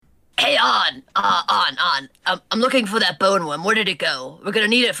On. I'm looking for that bone worm. Where did it go? We're gonna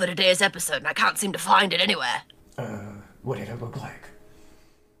need it for today's episode, and I can't seem to find it anywhere. What did it look like?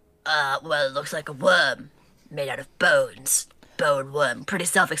 Well, it looks like a worm made out of bones. Bone worm. Pretty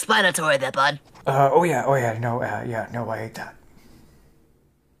self-explanatory there, bud. Oh yeah, no, I ate that.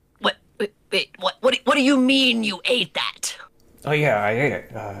 Wait, what do you mean you ate that? Oh yeah, I ate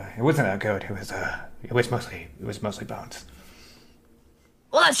it. It wasn't that good. It was mostly bones.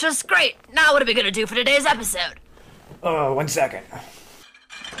 Well, that's just great. Now what are we gonna do for today's episode? 1 second.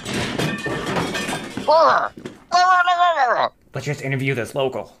 Let's just interview this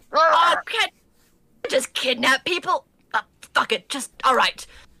local. Oh, can't just kidnap people? Fuck it, alright.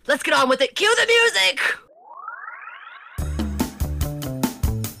 Let's get on with it. Cue the music!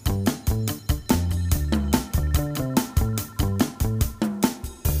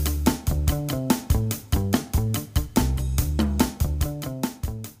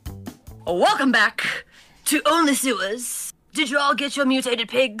 Welcome back to Only Sewers. Did you all get your mutated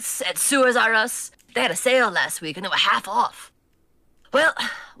pigs at Sewers R Us? They had a sale last week and they were half off. Well,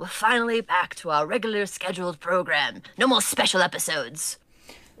 we're finally back to our regular scheduled program. No more special episodes.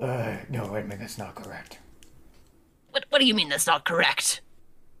 No, Edmund, that's not correct. What do you mean that's not correct?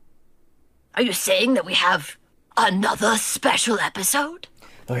 Are you saying that we have another special episode?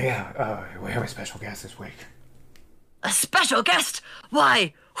 Oh yeah, we have a special guest this week. A special guest?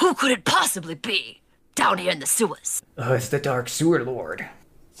 Why, who could it possibly be down here in the sewers? It's the Dark Sewer Lord.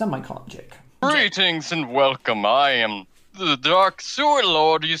 Some might call him Jake. Greetings and welcome. I am the Dark Sewer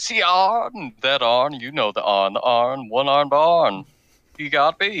Lord. You see Arne? That Arne, you know the Arne, one-armed Arne. He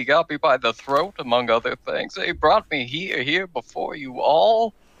got me by the throat, among other things. He brought me here before you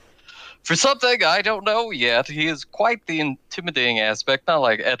all. For something I don't know yet. He is quite the intimidating aspect, not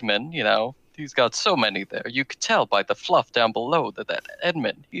like Edmund, you know. He's got so many there. You could tell by the fluff down below that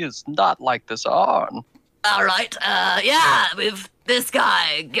Edmund, he is not like this Arne. All right, yeah, with this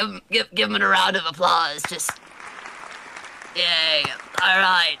guy, give him a round of applause. Just, yay! All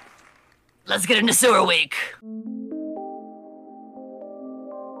right, let's get into Sewer Week.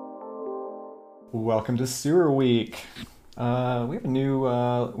 Welcome to Sewer Week. We have a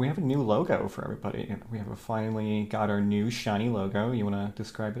new logo for everybody. We have finally got our new shiny logo. You want to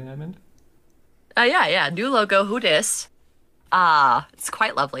describe it, Edmund? Yeah, new logo, who dis? It's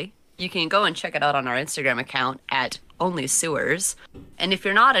quite lovely. You can go and check it out on our Instagram account at Only Sewers. And if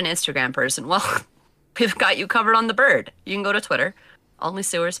you're not an Instagram person, well, we've got you covered on the bird. You can go to Twitter, Only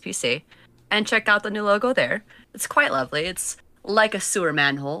Sewers PC, and check out the new logo there. It's quite lovely. It's like a sewer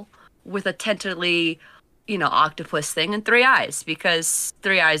manhole with a tentatively, octopus thing and 3 eyes, because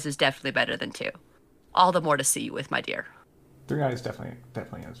 3 eyes is definitely better than 2. All the more to see you with, my dear. 3 eyes definitely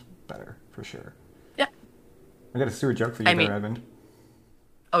is better, for sure. Yeah. I got a sewer joke for you there, Edmund.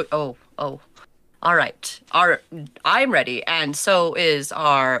 Oh. All right. I'm ready, and so is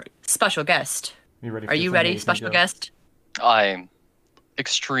our special guest. Are you ready, special guest? I'm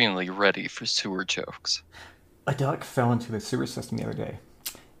extremely ready for sewer jokes. A duck fell into the sewer system the other day.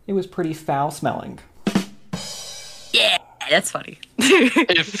 It was pretty foul smelling. Yeah, that's funny.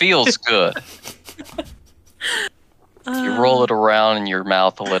 It feels good. You roll it around in your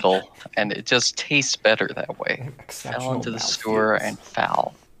mouth a little, and it just tastes better that way. Fell into the sewer and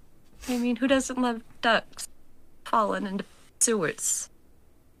foul. I mean, who doesn't love ducks falling into sewers?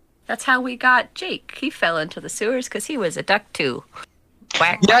 That's how we got Jake. He fell into the sewers because he was a duck too.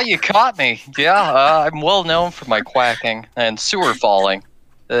 Quack. Yeah, you caught me. Yeah, I'm well known for my quacking and sewer falling.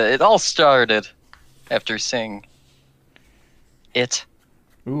 It all started after seeing It.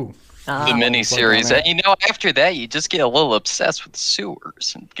 Ooh. The miniseries. And after that, you just get a little obsessed with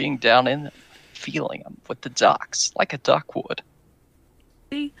sewers and getting down in them, feeling them with the ducks, like a duck would.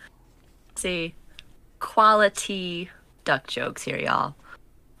 See, quality duck jokes here, y'all.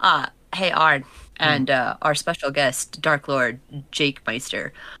 Hey, Arne, and our special guest, Dark Lord Jake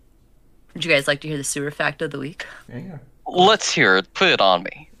Meister. Would you guys like to hear the sewer fact of the week? Yeah. Let's hear it. Put it on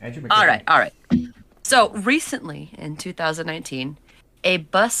me. All right. So, recently, in 2019, a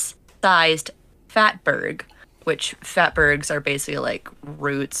bus-sized fatberg, which fatbergs are basically like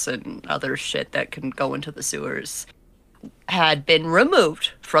roots and other shit that can go into the sewers, had been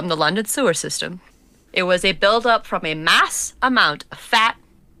removed from the London sewer system. It was a buildup from a mass amount of fat,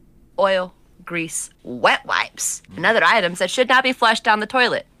 oil, grease, wet wipes, and other items that should not be flushed down the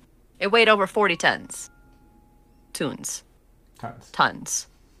toilet. It weighed over 40 tons. Tons.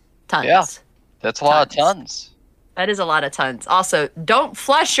 Yeah, that's a lot of tons. That is a lot of tons. Also, don't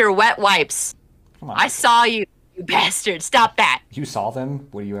flush your wet wipes. Come on. I saw you, you bastard. Stop that. You saw them?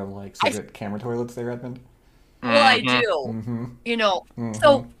 What do you have, secret camera toilets there, Edmund? Well, I do. Mm-hmm.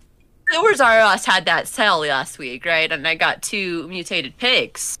 So Sewers R Us had that sale last week, right? And I got 2 mutated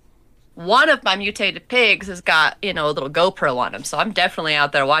pigs. One of my mutated pigs has got, a little GoPro on him, so I'm definitely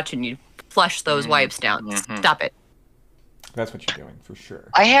out there watching you flush those wipes down. Stop it. That's what you're doing, for sure.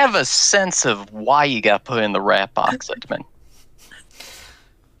 I have a sense of why you got put in the rat box, Edmund.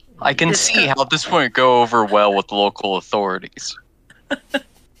 I can see how this wouldn't go over well with local authorities.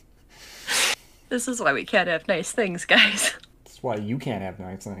 This is why we can't have nice things, guys. That's why you can't have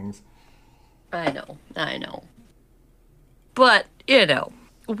nice things. I know. But,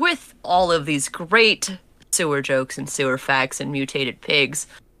 with all of these great sewer jokes and sewer facts and mutated pigs,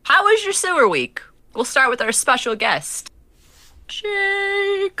 how was your sewer week? We'll start with our special guest,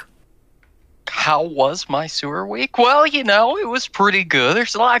 Jake. How was my sewer week? Well, it was pretty good.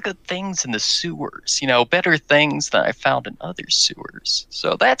 There's a lot of good things in the sewers. Better things than I found in other sewers.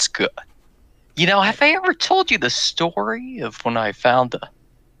 So that's good. Have I ever told you the story of when I found a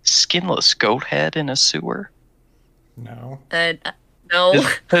skinless goat head in a sewer? No. No.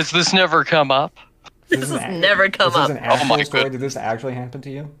 Has this never come up? This has never come up. This is an actual story. Did this actually happen to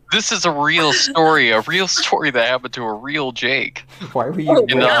you? This is a real story that happened to a real Jake. Why were you?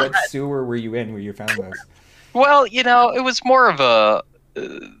 What sewer were you in where you found this? Well, it was more of a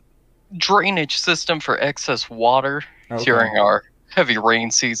drainage system for excess water during our heavy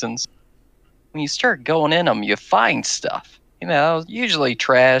rain seasons. When you start going in them, you find stuff. Usually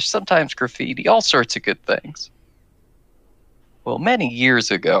trash, sometimes graffiti, all sorts of good things. Well, many years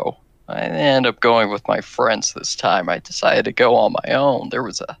ago, I ended up going with my friends this time. I decided to go on my own. There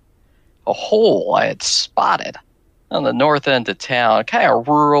was a hole I had spotted on the north end of town, kind of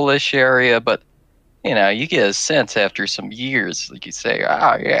rural-ish area, but, you get a sense after some years, like you say,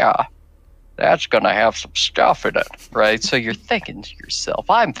 yeah, that's going to have some stuff in it, right? So you're thinking to yourself,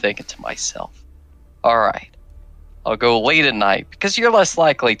 I'm thinking to myself, all right, I'll go late at night, because you're less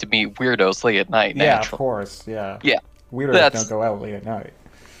likely to meet weirdos late at night, Yeah, naturally. of course, yeah. Yeah. Weirdos don't go out late at night.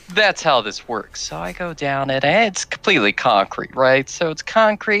 That's how this works. So I go down it, and it's completely concrete, right? So it's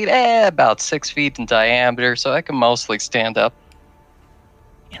concrete, about 6 feet in diameter, so I can mostly stand up.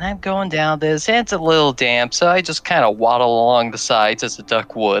 And I'm going down this, and it's a little damp, so I just kind of waddle along the sides as a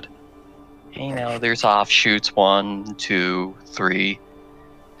duck would. And, there's offshoots, 1, 2, 3,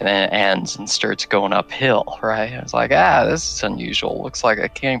 and then it ends and starts going uphill, right? I was like, this is unusual. Looks like I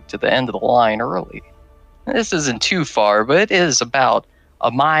came to the end of the line early. And this isn't too far, but it is about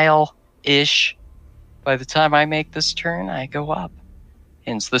a mile-ish. By the time I make this turn, I go up.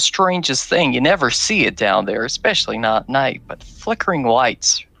 And it's the strangest thing. You never see it down there, especially not at night, but flickering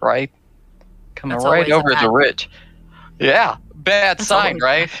lights, right? Coming right over the ridge. Yeah, bad sign,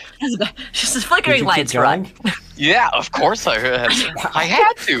 right? Just flickering lights, right? Yeah, of course I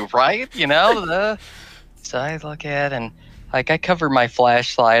had to, right? So I look at it and I cover my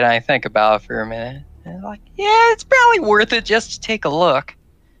flashlight and I think about it for a minute. And I'm like, yeah, it's probably worth it just to take a look.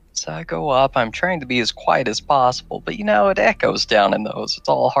 So I go up. I'm trying to be as quiet as possible, but it echoes down in those. It's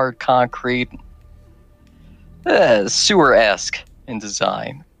all hard concrete, sewer-esque in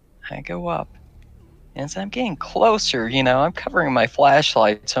design. I go up, and as I'm getting closer, I'm covering my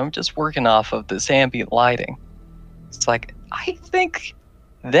flashlight, so I'm just working off of this ambient lighting. It's like, I think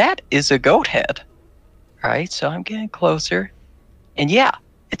that is a goat head, right? So I'm getting closer, and yeah,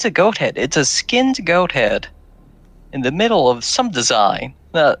 it's a goat head. It's a skinned goat head in the middle of some design.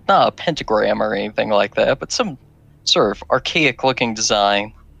 Not a pentagram or anything like that, but some sort of archaic-looking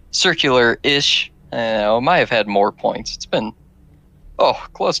design. Circular-ish. It might have had more points. It's been,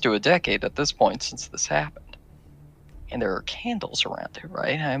 close to a decade at this point since this happened. And there are candles around it,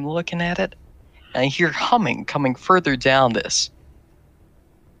 right? I'm looking at it, and I hear humming coming further down this.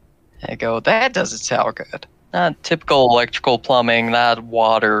 And I go, that doesn't sound good. Not typical electrical plumbing, not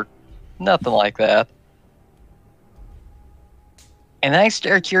water, nothing like that. And I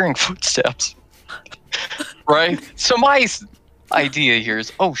start hearing footsteps. Right? So my idea here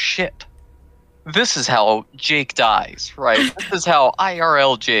is, oh shit. This is how Jake dies, right? This is how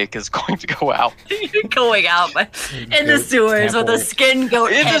IRL Jake is going to go out. You're going out in the sewers with a skin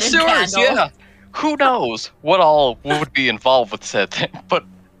goat head. In the sewers, yeah. Who knows what all would be involved with said thing, but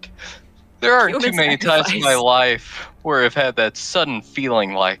there aren't too many times in my life where I've had that sudden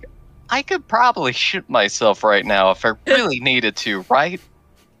feeling like, I could probably shit myself right now if I really needed to, right?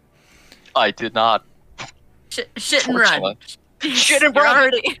 I did not. Shit and run. Shit and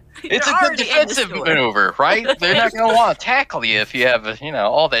run. It's a good defensive maneuver, right? They're not going to want to tackle you if you have,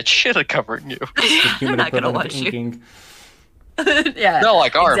 all that shit covering you. They're not going to want you. Yeah. Not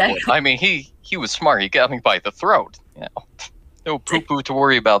like Arne would. I mean, he was smart. He got me by the throat. No poo-poo to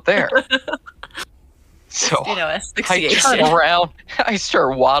worry about there. So I turn asphyxiation. around, I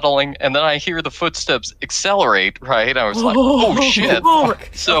start waddling, and then I hear the footsteps accelerate, right? I was like, oh shit.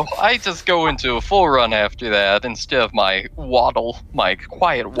 So I just go into a full run after that instead of my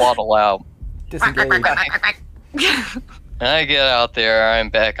quiet waddle out. Disengage. And I get out there, I'm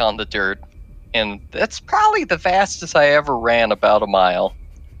back on the dirt, and that's probably the fastest I ever ran about a mile.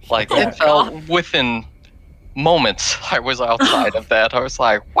 Like, it felt within moments I was outside of that. I was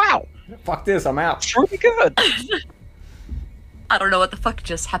like, wow. Fuck this, I'm out. Pretty good. I don't know what the fuck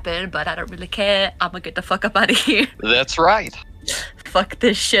just happened, but I don't really care. I'm gonna get the fuck up out of here. That's right. Fuck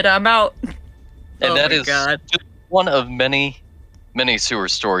this shit, I'm out. And that is just one of many, many sewer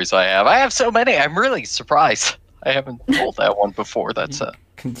stories I have. I have so many, I'm really surprised I haven't told that one before. That's a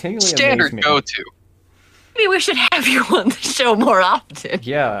standard go-to. Maybe we should have you on the show more often.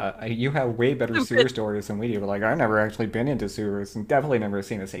 Yeah, you have way better sewer stories than we do. But like, I've never actually been into sewers, and definitely never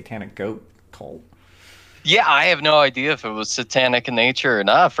seen a satanic goat cult. Yeah, I have no idea if it was satanic in nature or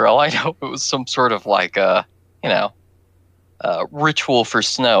not. For all I know, it was some sort of like ritual for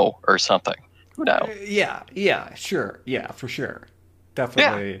snow or something. Who knows? Yeah, sure. Yeah, for sure.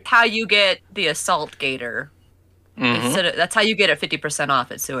 Definitely. Yeah. How you get the assault gator. Mm-hmm. That's how you get it 50%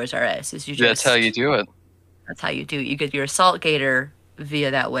 off at Sewers RS. That's how you do it. That's how you do it. You get your assault gator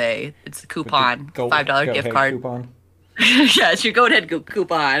via that way. It's a coupon, $5 gift card. Coupon. Yeah, it's your Go Ahead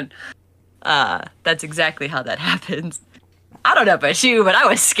coupon. That's exactly how that happens. I don't know about you, but I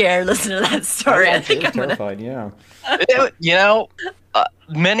was scared listening to that story. I think I'm terrified. Yeah.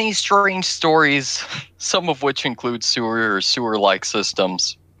 Many strange stories, some of which include sewer or sewer-like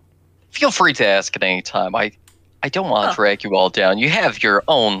systems. Feel free to ask at any time. I don't want to drag you all down. You have your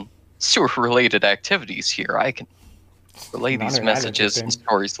own sewer-related activities here. I can relay these messages and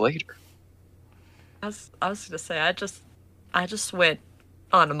stories later. I was gonna say I just went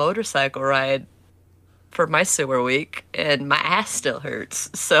on a motorcycle ride for my sewer week, and my ass still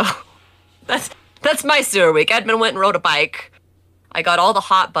hurts. So that's my sewer week. Edmund went and rode a bike. I got all the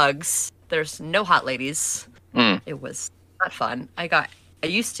hot bugs. There's no hot ladies. It was not fun. I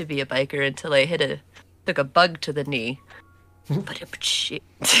used to be a biker until I took a bug to the knee. But shit.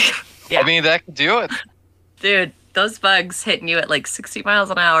 Yeah. I mean, that could do it. Dude, those bugs hitting you at like 60 miles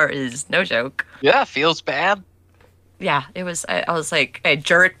an hour is no joke. Yeah, feels bad. Yeah, it was. I was like, I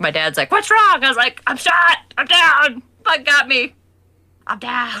jerked. My dad's like, "What's wrong?" I was like, "I'm shot. I'm down. Bug got me. I'm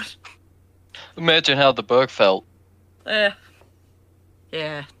down." Imagine how the bug felt. Yeah,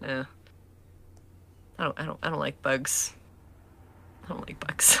 no. I don't like bugs. I don't like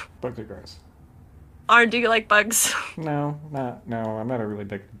bugs. Bugs are gross. Arne, do you like bugs? No. I'm not a really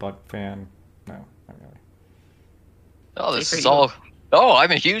big bug fan. No, not really. Oh, this is all. Oh,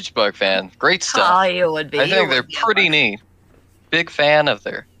 I'm a huge bug fan. Great stuff. Oh, you would be. I think they're pretty neat. Big fan of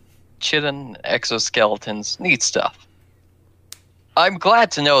their chitin exoskeletons. Neat stuff. I'm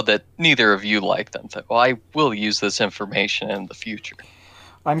glad to know that neither of you like them, though. I will use this information in the future.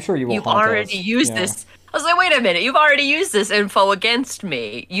 I'm sure you will. You've already used this. I was like, wait a minute. You've already used this info against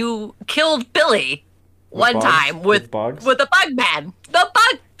me. You killed Billy one time with bugs? With a bug man.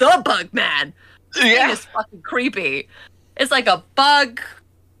 The bug man. This Yeah. thing is fucking creepy. It's like a bug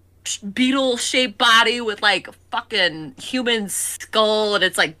beetle-shaped body with like a fucking human skull, and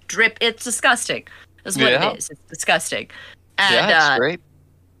it's like drip. It's disgusting. That's what it is. It's disgusting. And It's great.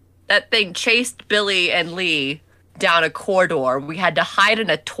 that thing chased Billy and Lee down a corridor. We had to hide in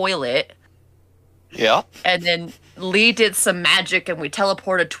a toilet. Yeah. And then Lee did some magic and we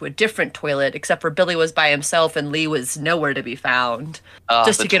teleported to a different toilet, except for Billy was by himself and Lee was nowhere to be found.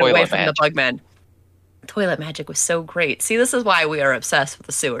 Just to get away from the bugman. Toilet magic was so great. See, this is why we are obsessed with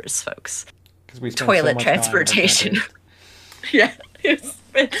the sewers, folks. Because we spent Toilet so much time on transportation. it.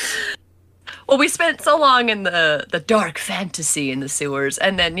 Yeah. Well, we spent so long in the dark fantasy in the sewers,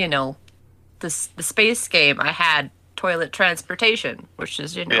 and then, the space game, I had toilet transportation, which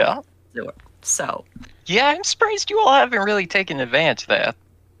is, sewer. So. Yeah, I'm surprised you all haven't really taken advantage of that.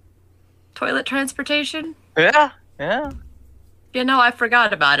 Toilet transportation? Yeah. I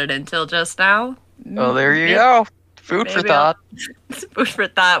forgot about it until just now. Well, there you go. Food for thought. Food for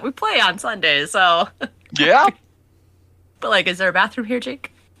thought. We play on Sundays, so. Yeah. But, is there a bathroom here,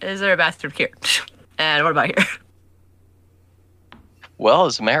 Jake? Is there a bathroom here? And what about here? Well,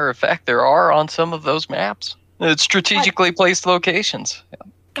 as a matter of fact, there are on some of those maps. It's strategically placed locations.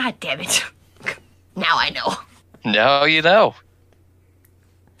 God damn it. Now I know. Now you know.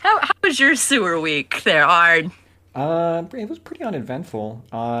 How was your sewer week there, Arne? It was pretty uneventful.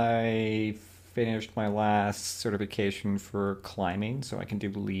 I finished my last certification for climbing, so I can do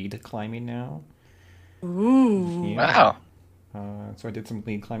lead climbing now. Ooh. Yeah. Wow. So I did some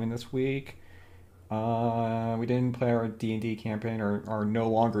lead climbing this week. We didn't play our D&D campaign, or our no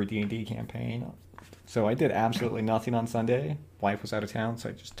longer D&D campaign. So I did absolutely nothing on Sunday. Wife was out of town, so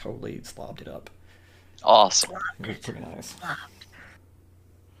I just totally slobbed it up. Awesome. It was pretty nice.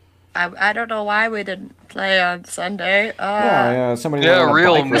 I don't know why we didn't play on Sunday. Yeah, somebody went on a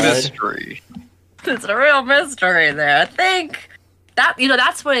Real bike ride. mystery. It's a real mystery there. I think that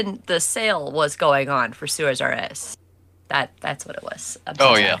that's when the sale was going on for Sewers RS. That's what it was. I'm so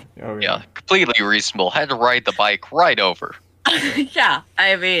Oh sorry. yeah. Oh, Yeah, completely reasonable. Had to ride the bike right over. Yeah,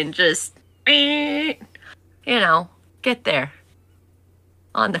 I mean, just get there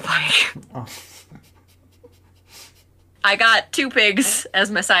on the bike. Oh. I got 2 pigs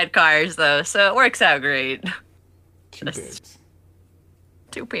as my sidecars, though, so it works out great. 2 bids.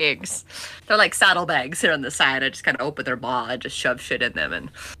 2 pigs. They're like saddlebags here on the side. I just kind of open their maw and just shove shit in them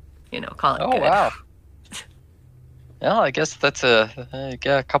and, call it Oh good. wow. Well, I guess that's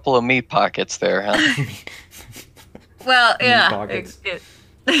a couple of meat pockets there, huh? Well, yeah. pockets.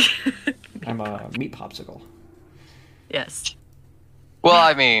 I'm a meat popsicle. Yes. Well,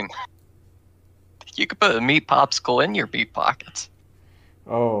 I mean, you could put a meat popsicle in your meat pockets.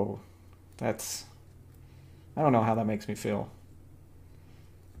 Oh, that's... I don't know how that makes me feel.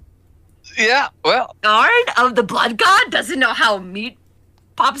 Yeah, well, Arne of the Blood God doesn't know how meat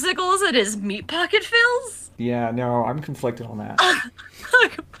popsicles in his meat pocket feels? Yeah, no, I'm conflicted on that. I'm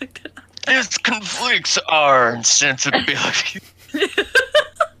conflicted. this conflicts our sensibilities.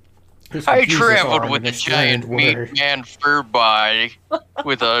 This I confuses traveled Arne with in a strange giant word. meat man fur body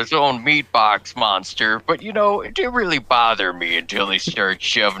with his own meat box monster, but it didn't really bother me until they started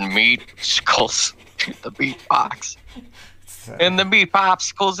shoving meat skulls in the meat box. And the meat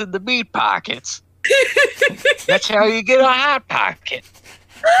popsicles in the meat pockets. That's how you get a hot pocket.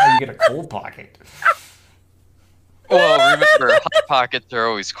 How you get a cold pocket. Well, remember, hot pockets are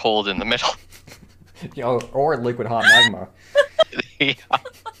always cold in the middle. Or liquid hot magma. Yeah.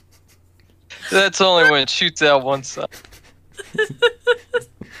 That's only when it shoots out one side.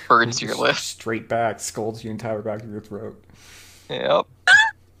 Burns your lips. Straight back, scalds your entire back of your throat. Yep.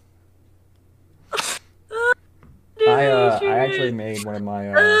 I actually made one of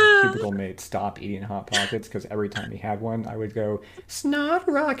my cubicle mates stop eating Hot Pockets because every time he had one, I would go, snot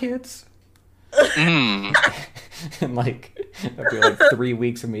rockets. Mm. And that'd be 3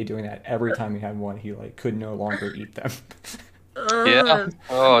 weeks of me doing that. Every time he had one, he could no longer eat them. Yeah.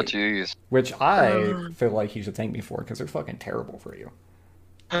 Oh, jeez. Which I feel like he should thank me for because they're fucking terrible for you.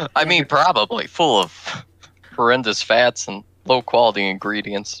 I mean, probably full of horrendous fats and low quality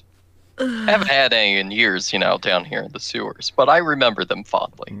ingredients. Haven't had any in years, down here in the sewers, but I remember them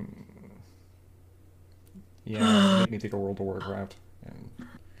fondly. Yeah, make me think of World of Warcraft and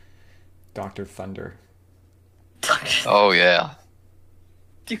Dr. Thunder. Oh, yeah.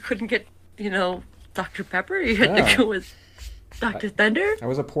 You couldn't get, Dr. Pepper? You had Yeah. to go with Dr. Thunder? I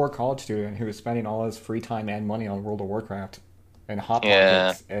was a poor college student who was spending all his free time and money on World of Warcraft and Hot Yeah.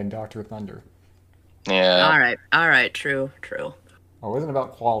 Pockets and Dr. Thunder. Yeah. All right, true. Well, it wasn't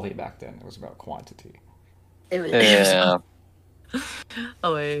about quality back then. It was about quantity. It was, Yeah.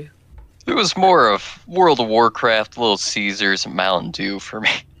 Oh, wait. It was more of World of Warcraft, Little Caesars, and Mountain Dew for me.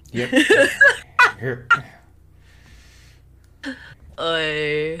 Yep.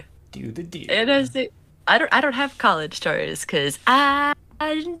 Do the deal. And I don't have college stories because I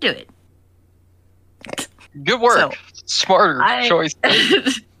didn't do it. Good work. So, Smarter choice.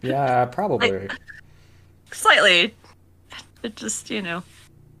 Yeah, probably. Slightly. It just, I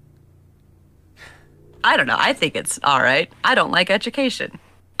don't know. I think it's all right. I don't like education.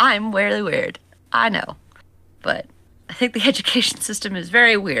 I'm really weird. I know. But I think the education system is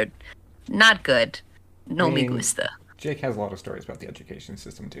very weird. Not good. No me gusta. Jake has a lot of stories about the education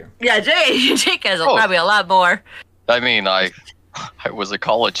system, too. Yeah, Jake has probably a lot more. I mean, I was a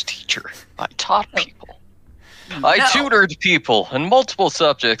college teacher. I taught people. I tutored people in multiple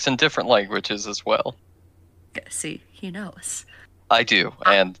subjects in different languages as well. See, he knows. I do.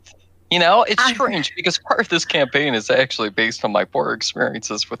 And, it's strange because part of this campaign is actually based on my poor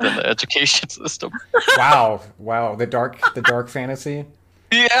experiences within the education system. Wow. The dark fantasy.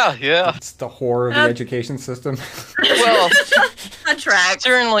 Yeah. It's the horror of the education system. Well, On track.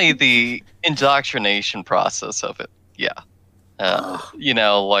 certainly the indoctrination process of it. Yeah.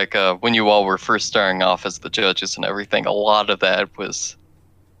 When you all were first starting off as the judges and everything, a lot of that was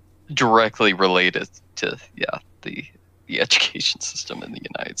directly related to, the education system in the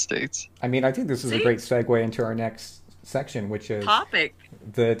United States. I mean, I think this is a great segue into our next section, which is Topic.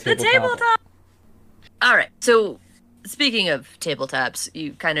 the tabletop. tabletop. All right. So, speaking of tabletops,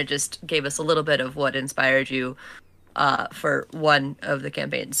 you kind of just gave us a little bit of what inspired you for one of the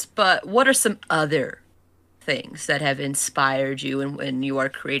campaigns. But what are some other things that have inspired you when you are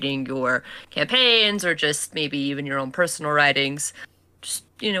creating your campaigns or just maybe even your own personal writings? Just,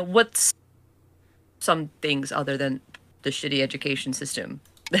 what's some things other than the shitty education system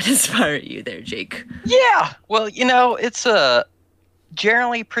that inspire you there, Jake? Yeah, well, it's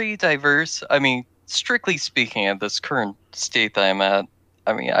generally pretty diverse. I mean, strictly speaking, at this current state that I'm at,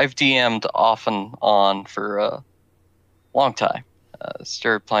 I mean, I've DM'd off and on for a long time.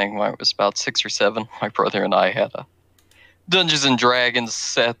 Started playing when I was about 6 or 7. My brother and I had a Dungeons and Dragons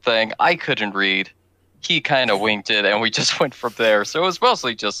set thing. I couldn't read. He kind of winged it, and we just went from there. So it was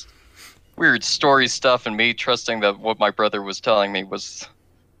mostly just weird story stuff and me trusting that what my brother was telling me was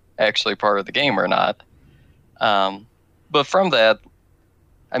actually part of the game or not. But from that,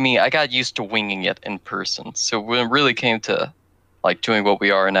 I mean, I got used to winging it in person. So when it really came to like doing what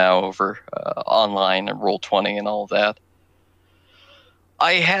we are now over online and Roll20 and all of that,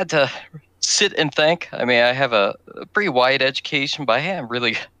 I had to sit and think. I mean, I have a pretty wide education, but I haven't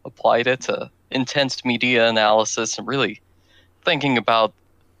really applied it to intense media analysis and really thinking about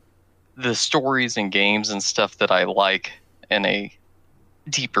the stories and games and stuff that I like in a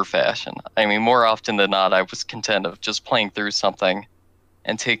deeper fashion. I mean, more often than not, I was content of just playing through something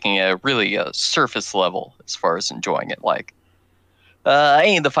and taking a really surface level as far as enjoying it. Like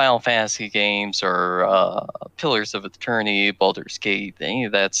any of the Final Fantasy games or Pillars of Eternity, Baldur's Gate, any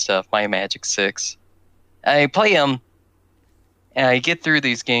of that stuff, My Magic 6. I play them, and I get through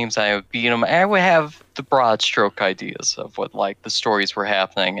these games, I would beat them, and I would have the broad stroke ideas of what like the stories were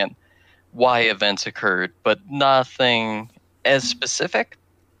happening and why events occurred, but nothing as specific.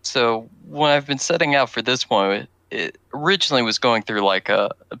 So when I've been setting out for this one, it originally was going through like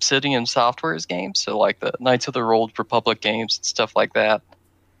Obsidian Software's games, so like the Knights of the Old Republic games and stuff like that.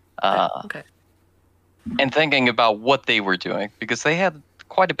 Okay. And thinking about what they were doing, because they had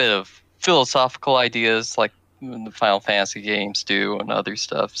quite a bit of philosophical ideas like the Final Fantasy games do and other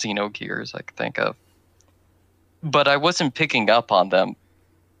stuff, Xenogears I could think of. But I wasn't picking up on them.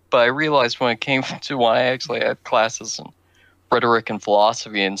 But I realized when it came to when I actually had classes in rhetoric and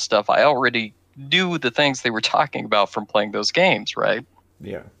philosophy and stuff, I already knew the things they were talking about from playing those games, right?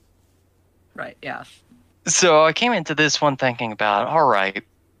 Yeah. Right, yeah. So I came into this one thinking about, all right,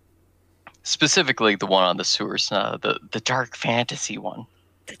 specifically the one on the sewers, the dark fantasy one.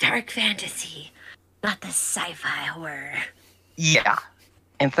 The dark fantasy, not the sci-fi horror. Yeah.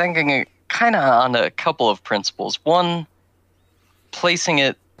 And thinking kind of on a couple of principles. One, placing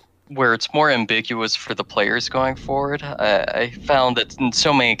it where it's more ambiguous for the players going forward. I found that in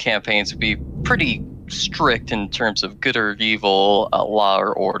so many campaigns it'd be pretty strict in terms of good or evil, law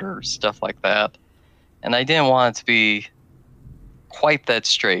or order, stuff like that. And I didn't want it to be quite that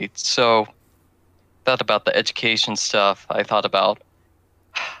straight. So thought about the education stuff. I thought about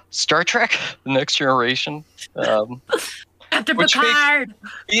Star Trek, The Next Generation. Captain Which Picard!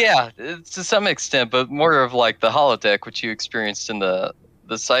 Yeah, to some extent, but more of like the holodeck, which you experienced in the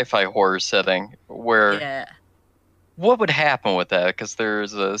sci-fi horror setting, where Yeah. what would happen with that? Because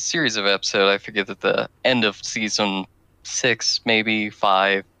there's a series of episodes, I forget at the end of season 6, maybe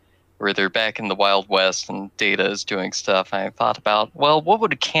 5, where they're back in the Wild West and Data is doing stuff. And I thought about, well, what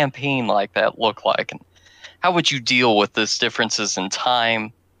would a campaign like that look like? And how would you deal with this differences in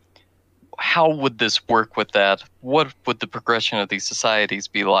time? How would this work with that? What would the progression of these societies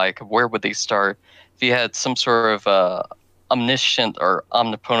be like? Where would they start? If you had some sort of omniscient or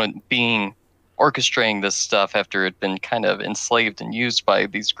omnipotent being orchestrating this stuff after it had been kind of enslaved and used by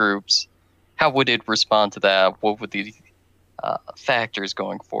these groups, how would it respond to that? What would the factors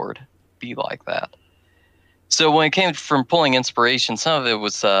going forward be like that? So when it came from pulling inspiration, some of it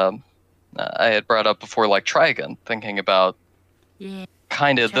was I had brought up before, like Trigun, thinking about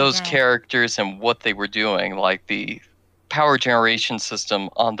kind of those characters and what they were doing, like the power generation system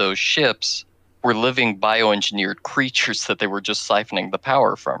on those ships were living bioengineered creatures that they were just siphoning the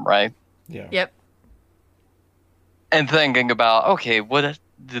power from, right? Yeah. Yep. And thinking about, okay, what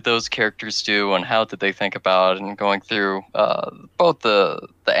did those characters do and how did they think about it, and going through both the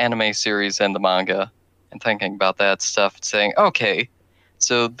anime series and the manga and thinking about that stuff and saying, okay,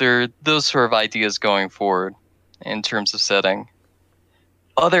 so there are those sort of ideas going forward in terms of setting.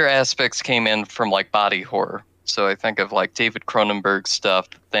 Other aspects came in from like body horror. So I think of like David Cronenberg's stuff,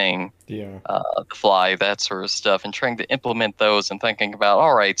 The Thing, Yeah. The Fly, that sort of stuff, and trying to implement those and thinking about,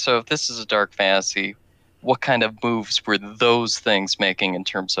 all right, so if this is a dark fantasy, what kind of moves were those things making in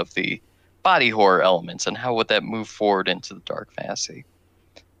terms of the body horror elements, and how would that move forward into the dark fantasy?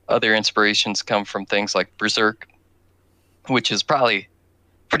 Other inspirations come from things like Berserk, which is probably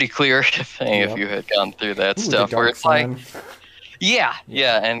pretty clear if any of Yep. you had gone through that Ooh, stuff the where dark it's like, sun. yeah,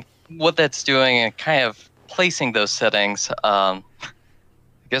 and what that's doing and kind of placing those settings. I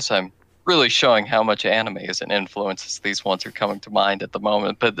guess I'm really showing how much anime is an influence, as these ones are coming to mind at the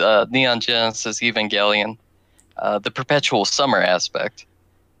moment. But Neon Genesis Evangelion, the perpetual summer aspect,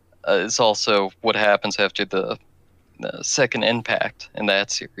 is also what happens after the second impact in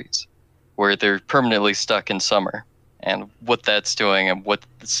that series, where they're permanently stuck in summer, and what that's doing and what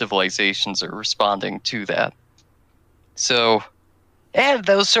the civilizations are responding to that. So, and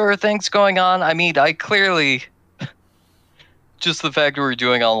those sort of things going on. I mean, I clearly, just the fact we were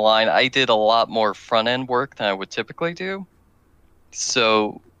doing online, I did a lot more front end work than I would typically do.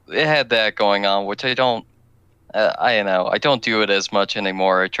 So it had that going on, which I don't. I don't know. I don't do it as much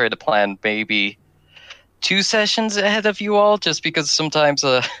anymore. I try to plan maybe 2 sessions ahead of you all, just because sometimes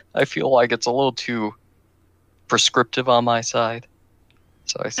I feel like it's a little too prescriptive on my side.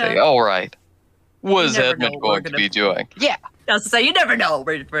 So I say, Yeah. all right, what You is never know Edmund what we're going to gonna- be doing? Yeah, I was to say, you never know what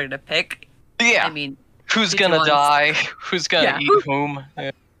we're going to pick. yeah. I mean, Who's Did gonna you want- die? Who's gonna Yeah, eat whom?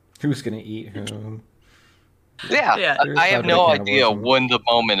 Yeah. Who's gonna eat whom? Yeah, Yeah. There's I have quite a bit no of idea cannibalism. when the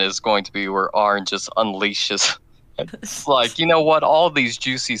moment is going to be where Arn just unleashes. It's like, you know what? All these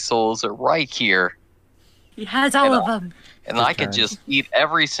juicy souls are right here, he has all You of them. and His I could turn. just eat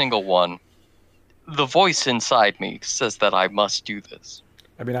every single one. The voice inside me says that I must do this.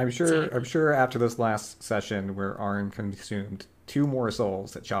 I mean, I'm sure after this last session where Arn consumed 2 more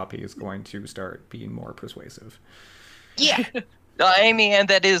souls, that Choppy is going to start being more persuasive. Yeah. I mean, and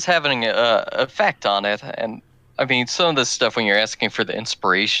that is having an effect on it. And I mean, some of this stuff when you're asking for the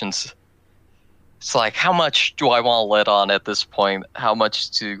inspirations, it's like, how much do I want to let on at this point? How much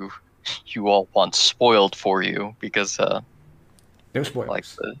do you all want spoiled for you? Because, No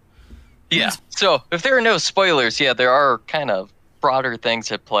spoilers. like, yeah. So if there are no spoilers, yeah, there are kind of broader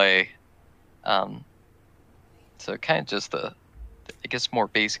things at play. So kind of just I guess more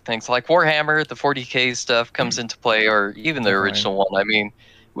basic things like Warhammer, the 40k stuff comes into play, or even the Definitely. original one. I mean,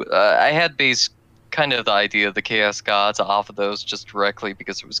 I had based kind of the idea of the Chaos Gods off of those just directly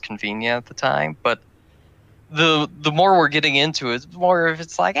because it was convenient at the time. But the more we're getting into it, the more if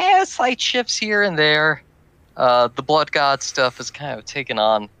it's like, slight shifts here and there. The Blood God stuff has kind of taken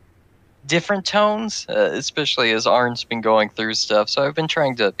on different tones, especially as Arn's been going through stuff. So I've been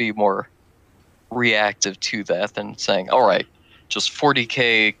trying to be more reactive to that than saying, all right, just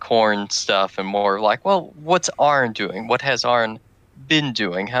 40k corn stuff, and more like, well, what's Arn doing? What has Arn been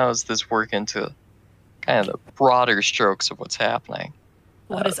doing? How does this work into kind of the broader strokes of what's happening?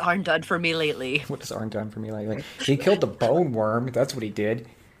 What has Arn done for me lately? What has Arn done for me lately? He killed the bone worm. That's what he did.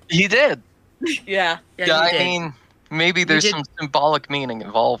 He did. Yeah, I you did. mean, maybe there's did. some symbolic meaning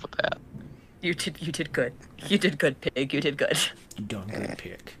involved with that. You did good. You did good, Pig. You did good. You done good,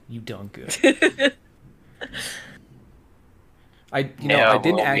 pick. You done good. I Yeah,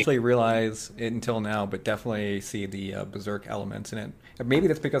 didn't well, actually realize it until now, but definitely see the berserk elements in it. Maybe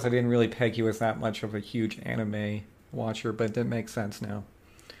that's because I didn't really peg you as that much of a huge anime watcher, but it makes sense now.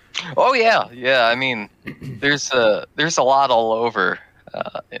 Oh yeah. I mean, there's a lot all over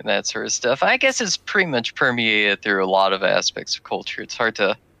in that sort of stuff. I guess it's pretty much permeated through a lot of aspects of culture. It's hard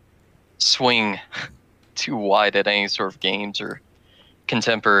to swing too wide at any sort of games or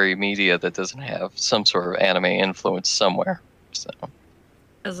contemporary media that doesn't have some sort of anime influence somewhere. So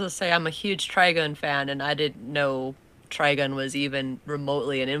As I say, I'm a huge Trigun fan, and I didn't know Trigun was even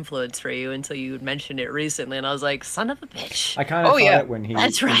remotely an influence for you until you mentioned it recently, and I was like, son of a bitch. I kind of thought yeah. it when he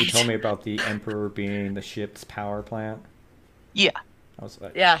That's when he right. told me about the Emperor being the ship's power plant. yeah, I was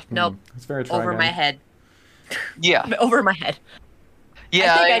like, Yeah, nope. It's very Over Trigun. my head. yeah, Over my head.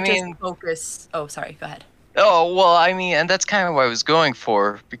 yeah. I I think I mean, just focus. Oh, sorry. Go ahead. oh well. I mean, and that's kind of what I was going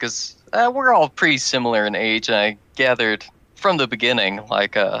for because we're all pretty similar in age, and I gathered from the beginning,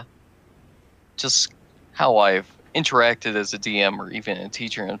 like, just how I've interacted as a DM or even a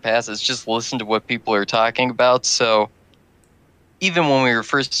teacher in the past is just listen to what people are talking about. So even when we were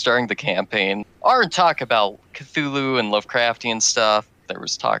first starting the campaign, our talk about Cthulhu and Lovecraftian stuff, there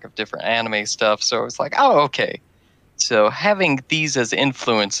was talk of different anime stuff. So it was like, oh, okay. So having these as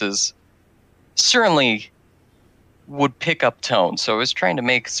influences certainly would pick up tone. So I was trying to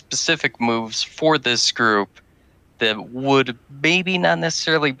make specific moves for this group that would maybe not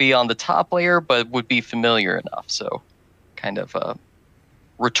necessarily be on the top layer, but would be familiar enough. So kind of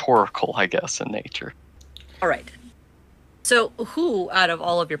rhetorical, I guess, in nature. All right. So, who out of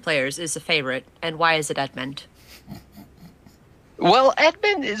all of your players is a favorite, and why is it Edmund? Well,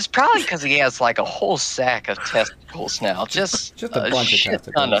 Edmund is probably because he has like a whole sack of testicles now. Just Just a bunch of shit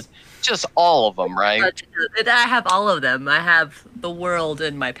ton testicles. just all of them, right? I have all of them. I have the world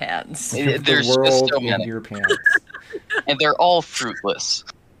in my pants. The There's just world so in many, your pants. and they're all fruitless.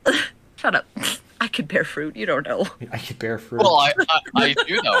 Shut up. I can bear fruit. You don't know. I could bear fruit. Well, I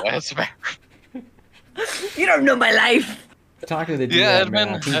do know as a matter. You don't know my life. Talking to the Yeah, DM, man,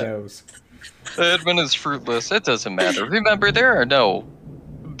 Edmund. who knows? Edmund is fruitless. It doesn't matter. Remember, there are no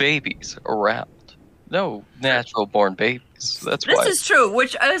babies around. No natural born babies. That's This why. is true,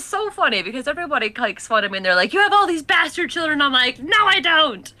 which is so funny because everybody likes fun of me and they're like, you have all these bastard children. I'm like, no, I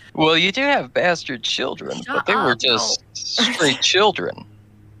don't. Well, you do have bastard children, Shut but they were up, just straight children.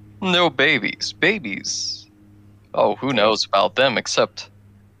 No babies. Babies. Oh, who knows about them except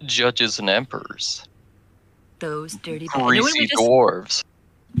judges and emperors. Those dirty babies. Greasy dwarves.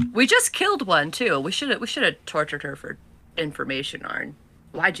 We just killed one too. We should have tortured her for information, Arne.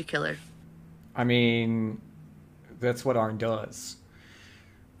 Why'd you kill her? I mean, that's what Arn does.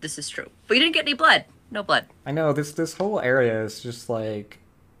 This is true. But you didn't get any blood. No blood. I know this whole area is just like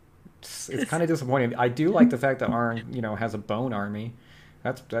it's kind of disappointing. I do like the fact that Arn, has a bone army.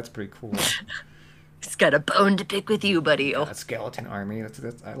 That's pretty cool. He's got a bone to pick with you, buddy. Oh. A skeleton army.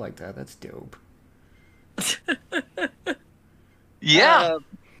 That's I like that. That's dope. Yeah.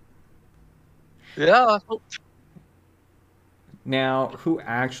 Yeah. Now, who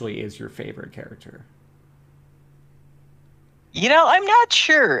actually is your favorite character? I'm not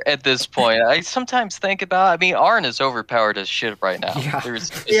sure at this point. I sometimes think about. I mean, Arn is overpowered as shit right now. Yeah.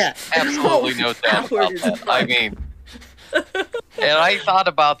 There's Yeah. absolutely no doubt about that. I mean, and I thought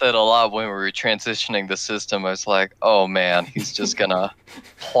about that a lot when we were transitioning the system. I was like, oh man, he's just gonna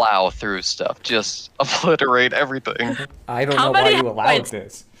plow through stuff, just obliterate everything. I don't How know why many you allowed points?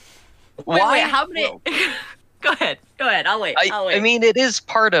 this. Wait, how many? Go ahead. I'll wait. I mean, it is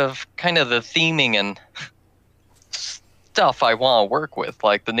part of kind of the theming and stuff I want to work with,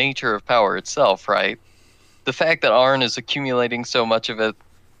 like the nature of power itself, right? The fact that Arn is accumulating so much of it,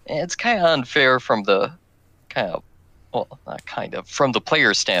 it's kind of unfair from the from the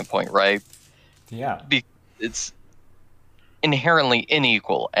player standpoint, right? Yeah. It's inherently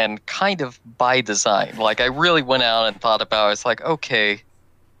unequal and kind of by design. Like, I really went out and thought about it. It's like, okay,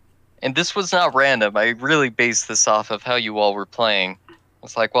 and this was not random. I really based this off of how you all were playing.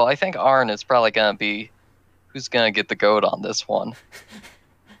 It's like, well, I think Arn is probably going to be who's going to get the goat on this one.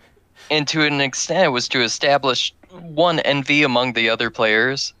 And to an extent, it was to establish, one, envy among the other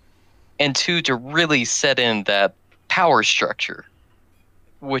players, and two, to really set in that power structure,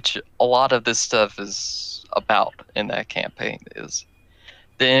 which a lot of this stuff is about in that campaign, is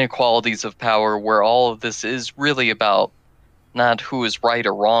the inequalities of power, where all of this is really about not who is right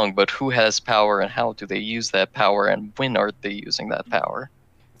or wrong, but who has power and how do they use that power and when are they using that power.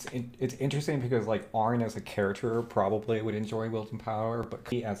 It's interesting because like Arn as a character probably would enjoy wielding power, but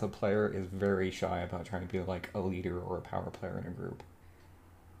he as a player is very shy about trying to be like a leader or a power player in a group.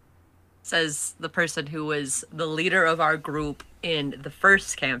 Says the person who was the leader of our group in the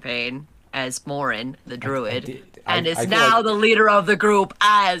first campaign as Morin, the druid, and is I feel now like- the leader of the group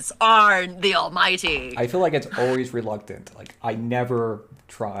as Arn the Almighty. I feel like it's always reluctant. Like I never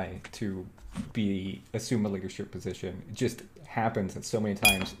try to assume a leadership position. It just happens that so many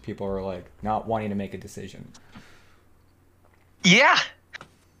times people are like not wanting to make a decision. Yeah.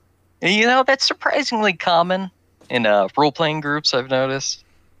 And that's surprisingly common in role-playing groups, I've noticed.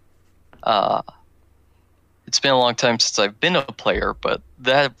 It's been a long time since I've been a player, but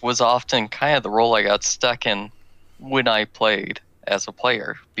that was often kind of the role I got stuck in when I played as a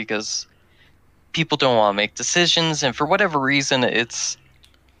player, because people don't want to make decisions, and for whatever reason, it's,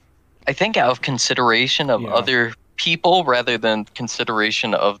 I think, out of consideration of other people rather than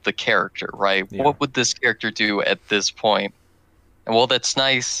consideration of the character, right? Yeah. What would this character do at this point? And well, that's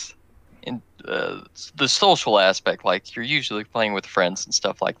nice in the social aspect, like you're usually playing with friends and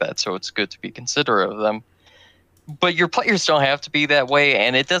stuff like that, so it's good to be considerate of them. But your players don't have to be that way,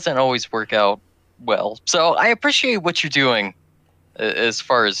 and it doesn't always work out well. So I appreciate what you're doing as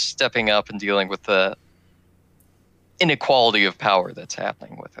far as stepping up and dealing with the inequality of power that's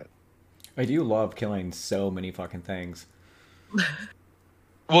happening with it. I do love killing so many fucking things.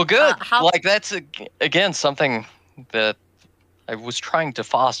 Well, good. how- Like, that's, again, something that I was trying to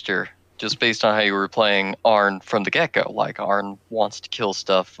foster just based on how you were playing Arn from the get-go. Like, Arn wants to kill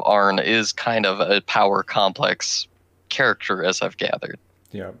stuff. Arn is kind of a power complex character, as I've gathered.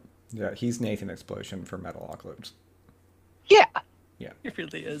 Yeah, he's Nathan Explosion for Metalocalypse. Yeah. It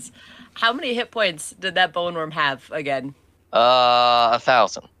really is. How many hit points did that bone worm have again?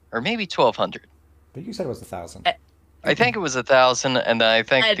 1,000. Or maybe 1,200. But you said it was 1,000. I think it was 1,000, and then I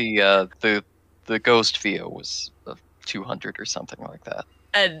think And- the ghost VO was 200 or something like that.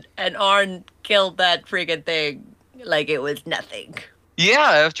 And Arn killed that freaking thing like it was nothing. Yeah,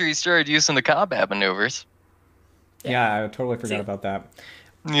 after he started using the combat maneuvers. Yeah, I totally forgot about that.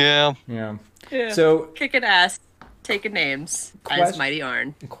 Yeah. Yeah. Yeah. So, Kicking ass, taking names as Mighty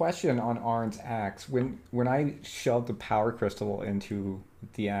Arn. question on Arn's axe. When I shoved the power crystal into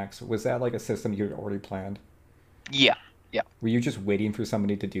the axe, was that like a system you had already planned? Yeah. Were you just waiting for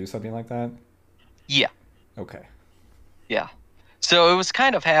somebody to do something like that? Yeah. Okay. Yeah. So it was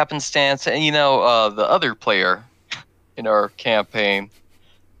kind of happenstance, and the other player in our campaign,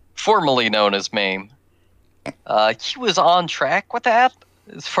 formerly known as Mame, he was on track with that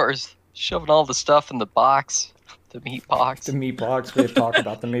as far as shoving all the stuff in the box, the meat box. The meat box. We have talked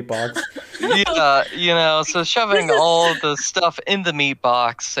about the meat box. Yeah, so shoving all the stuff in the meat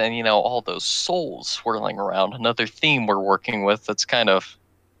box and, all those souls swirling around. Another theme we're working with that's kind of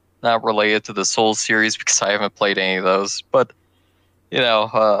not related to the Souls series because I haven't played any of those. But,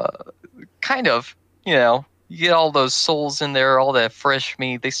 kind of, you get all those souls in there, all that fresh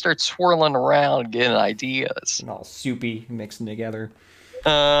meat. They start swirling around, getting ideas. And all soupy, mixing together.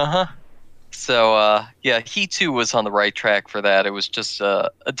 Uh-huh. So, he too was on the right track for that. It was just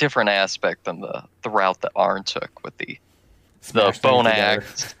a different aspect than the route that Arn took with the Smash bone things together.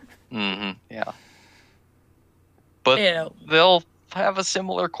 axe. Yeah. But Ew. they'll have a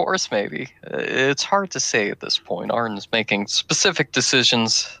similar course, maybe. It's hard to say at this point. Arn's making specific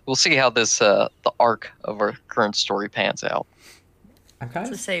decisions. We'll see how this the arc of our current story pans out. I'm kind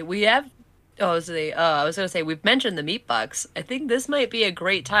To of say we have. Oh, I was gonna say we've mentioned the meat box. I think this might be a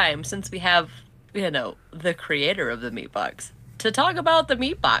great time since we have, the creator of the meat box to talk about the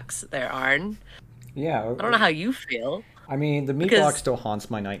meat box. There, Arn. yeah. I don't know how you feel. I mean, the meat Because- box still haunts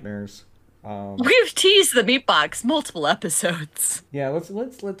my nightmares. We've teased the meat box multiple episodes. Yeah, let's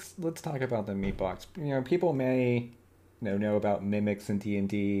talk about the meat box. People may know about mimics in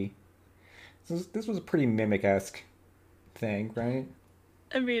D&D. This was a pretty mimic-esque thing, right?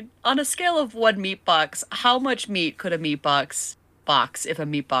 I mean, on a scale of 1 meat box, how much meat could a meat box if a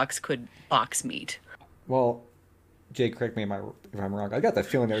meat box could box meat? Well, Jake, correct me if I'm wrong. I got the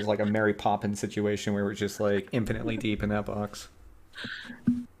feeling there was like a Mary Poppins situation where we're just like infinitely deep in that box.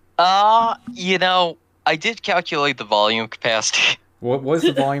 I did calculate the volume capacity. What was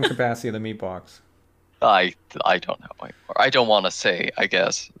the volume capacity of the meat box? I don't know anymore. I don't want to say, I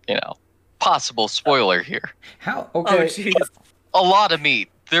guess, possible spoiler here. How? Oh, Okay. jeez. A lot of meat.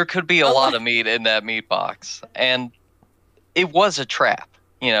 There could be a lot of meat in that meat box. And it was a trap,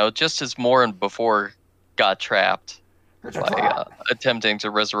 just as Morin before got trapped by attempting to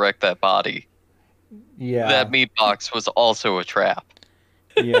resurrect that body. Yeah. That meat box was also a trap.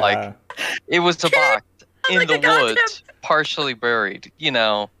 Yeah. like- It was a box in like the a goddamn- woods, partially buried,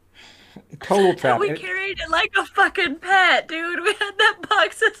 Total trap. We carried it like a fucking pet, dude. We had that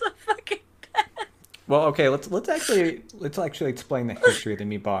box as a fucking pet. Well, okay. Let's actually explain the history of the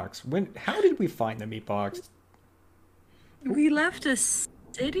meat box. How did we find the meat box? We left a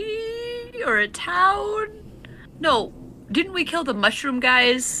city or a town? No, didn't we kill the mushroom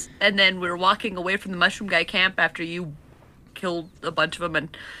guys? And then we were walking away from the mushroom guy camp after you killed a bunch of them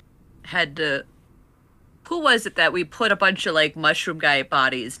and had to... Who was it that we put a bunch of, mushroom guy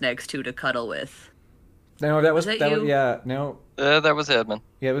bodies next to cuddle with? No, that was that that was you? yeah. No, that was Edmund.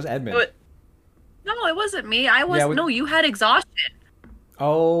 yeah, it was Edmund. But- No, it wasn't me. I was... Yeah, we- No, you had exhaustion.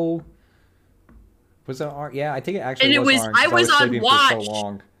 Oh, was it Arne? Yeah, I think it actually And it was was- Arne, 'cause I was on sleeping for watch. so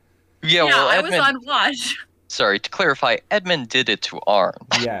long. Yeah, Yeah, well, I Edmund, was on watch. sorry, to clarify, Edmund did it to Arn.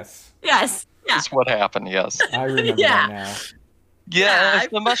 Yes, Yes. Yeah. That's what happened, yes. I remember Yeah. that now. Yeah, Yeah,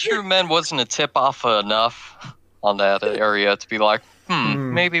 if the Mushroom Men wasn't a tip-off enough on that area to be like,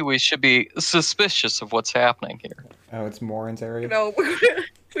 maybe we should be suspicious of what's happening here. Oh, it's Morin's area. No,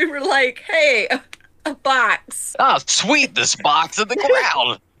 we were like, hey, a box. Ah, sweet, this box in the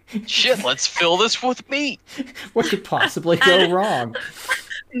ground! Shit, let's fill this with meat. What could possibly go wrong?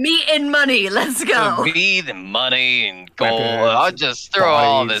 Meat and money. Let's go. Meat and money and gold. Weapons, I'll just throw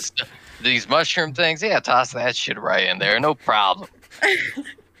all bodies. these mushroom things. Yeah, toss that shit right in there. No problem.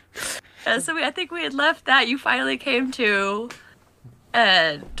 So I think we had left that. You finally came to,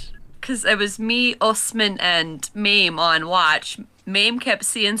 and because it was me, Osman, and Mame on watch. Mame kept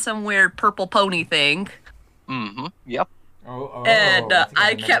seeing some weird purple pony thing, Mm-hmm. Yep. Oh, and think I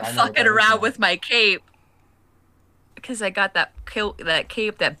remember. kept I know what fucking that is around now. with my cape because I got that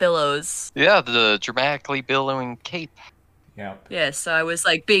cape that billows. Yeah, the dramatically billowing cape. Yep. Yeah, so I was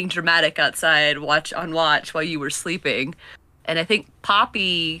being dramatic outside, watch while you were sleeping, and I think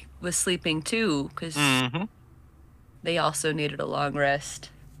Poppy was sleeping too, because Mm-hmm. They also needed a long rest.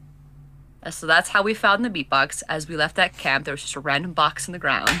 So that's how we found the meat box. As we left that camp, there was just a random box in the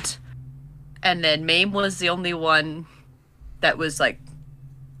ground. And then Mame was the only one that was, like,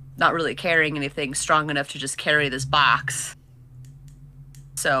 not really carrying anything strong enough to just carry this box.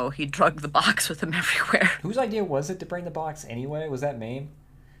 So he drugged the box with him everywhere. Whose idea was it to bring the box anyway? Was that Mame?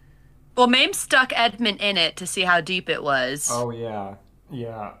 Well, Mame stuck Edmund in it to see how deep it was. Oh, yeah.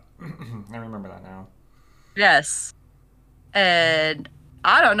 Yeah. I remember that now. Yes. And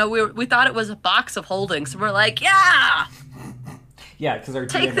I don't know, we thought it was a box of holding, so we're like, yeah! Yeah, because our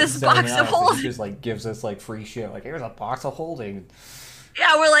Take DM this is box so of nice, holding. he just like gives us like free shit. Like, here's a box of holding.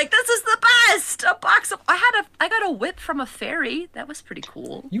 Yeah, we're like, this is the best! A box of... I got a whip from a fairy. That was pretty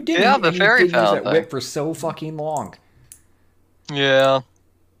cool. You did. Yeah, the fairy use found that that. whip for so fucking long. Yeah.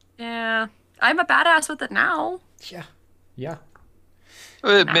 Yeah. I'm a badass with it now. Yeah. Yeah.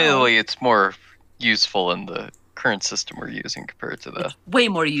 Admittedly, it's more useful in the current system we're using compared to the... Way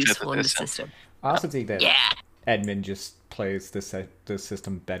more useful in the system. system. I also think that Yeah. Edmund just plays the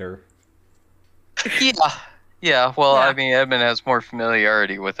system better. Yeah. Yeah, well, Yeah. I mean, Edmund has more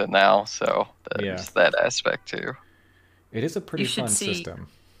familiarity with it now, so there's Yeah. that aspect too. It is a pretty You should fun see- system.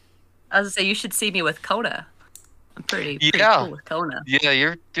 I was gonna say, you should see me with Kona. I'm pretty Yeah. cool with Kona. Yeah,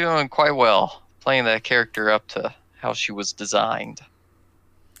 you're doing quite well playing that character up to how she was designed.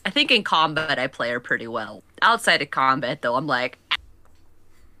 I think in combat I play her pretty well. Outside of combat, though, I'm like,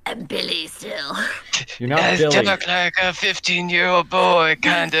 I'm Billy still. You're not Billy. Talk like a 15-year-old boy,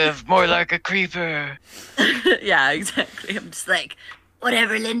 kind of more like a creeper. Yeah, exactly. I'm just like,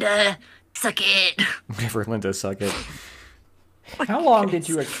 whatever, Linda, suck it. Whatever, Linda, suck it. How long did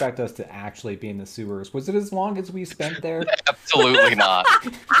you expect us to actually be in the sewers? Was it as long as we spent there? Absolutely not.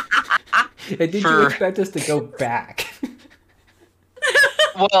 And did you For- expect us to go back?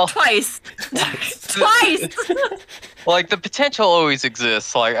 Well, Twice. Twice. like, the potential always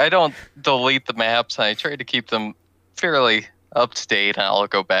exists. Like, I don't delete the maps, and I try to keep them fairly up to date, and I'll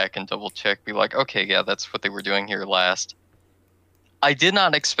go back and double check, be like, okay, yeah, that's what they were doing here last. I did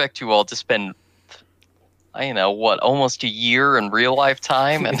not expect you all to spend, I don't know, what, almost a year in real life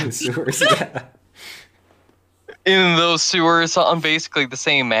time In and the sewers, yeah. in those sewers on basically the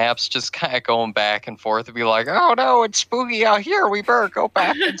same maps, just kind of going back and forth and be like, oh no, it's spooky out here. We better go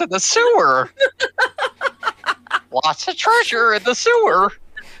back into the sewer. Lots of treasure in the sewer.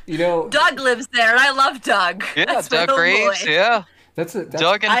 You know, Doug lives there, and I love Doug. Yeah, That's my Doug Graves. homeboy. Yeah, that's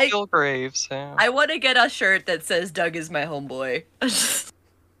Doug and I- Phil Graves. Yeah. I want to get a shirt that says Doug is my homeboy.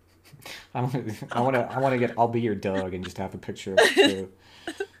 I want to get. I'll be your Doug and just have a picture of the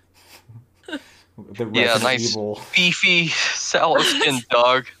Yeah, Resident nice Evil. beefy sallow skinned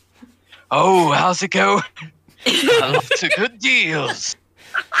Doug. Oh, how's it going? I'm up to good deals.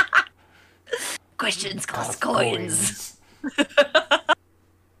 Questions cost coins. Coins.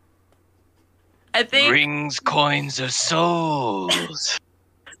 I think Rings, coins, or souls.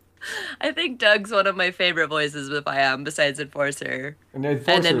 Doug's one of my favorite voices if I am, besides Enforcer. And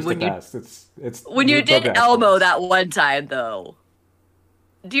Enforcer's then the when you- best. It's When you the did best Elmo voice. that one time, though.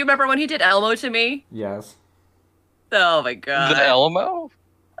 Do you remember when he did Elmo to me? Yes. Oh my god. The Elmo?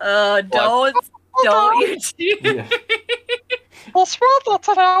 Don't you do Yeah. What's wrong? That's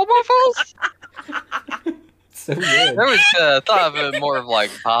an Elmo voice? So good. I always thought of it more of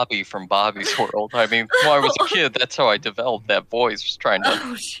like Bobby from Bobby's World. I mean, when I was a kid, that's how I developed that voice, was trying to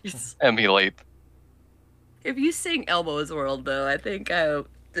Oh, jeez. emulate. If you sing Elmo's World, though, I think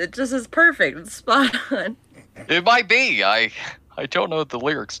it just is perfect. It's spot on. It might be. I don't know the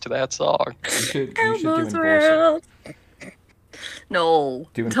lyrics to that song. You should do Elmo's Enforcer. World. No,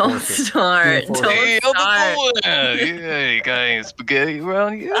 Do don't Enforcer. start. Do Enforcer. Don't Hey, start. yeah, you got any spaghetti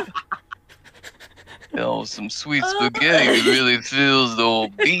around here? You know, some sweet spaghetti really fills the whole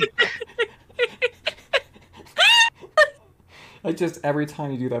beak. I just every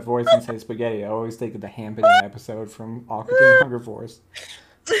time you do that voice and say spaghetti, I always think of the ham bidding episode from Aqua Teen Hunger Force.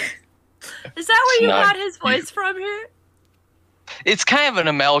 Is that where you Not- got his voice from here? It's kind of an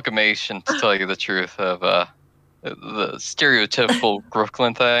amalgamation, to tell you the truth, of the stereotypical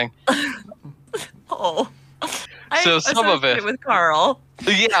Brooklyn thing. Oh. So some of associate it- with Carl.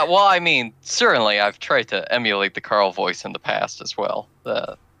 Yeah, well, I mean, certainly I've tried to emulate the Carl voice in the past as well.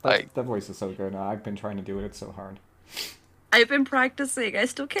 That voice is so good. I've been trying to do it. It's so hard. I've been practicing. I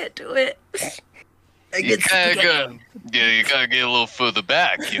still can't do it. I You get kind spaghetti. of you gotta get a little further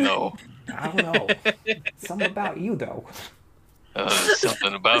back, you know. I don't know. Something about you, though.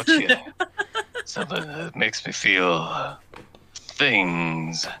 Something about you, something that makes me feel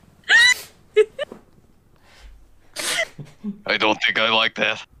things. I don't think I like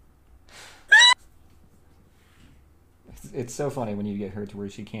that. it's so funny when you get her to where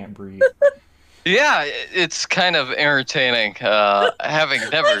she can't breathe. Yeah, it's kind of entertaining, having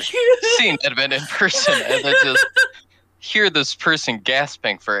never seen Edmund in person, and then just hear this person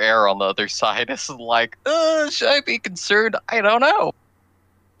gasping for air on the other side. It's like, should I be concerned? I don't know.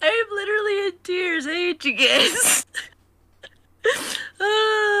 I'm literally in tears. I hate you guys.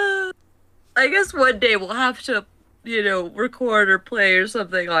 I guess one day we'll have to, record or play or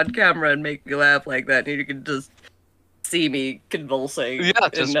something on camera and make me laugh like that, and you can just see me convulsing. Yeah,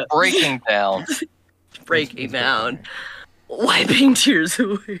 just breaking down. Breaking It's down. funny. Wiping tears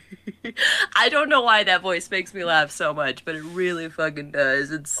away. I don't know why that voice makes me laugh so much, but it really fucking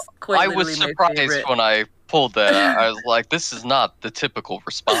does. It's quite I was literally my surprised favorite. when I pulled that out. I was like, this is not the typical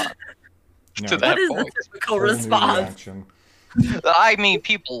response No, to it's that What is voice. the typical a whole new response? reaction. I mean,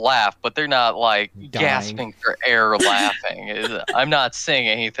 people laugh, but they're not like Dying. gasping for air laughing. I'm not saying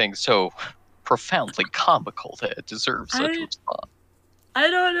anything so profoundly comical that it deserves such a response. I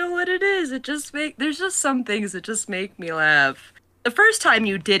don't know what it is. There's just some things that just make me laugh. The first time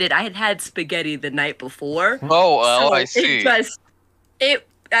you did it, I had had spaghetti the night before. Oh, well, so I see.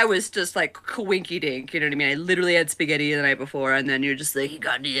 I was just like winky dink, you know what I mean? I literally had spaghetti the night before, and then you're just like, you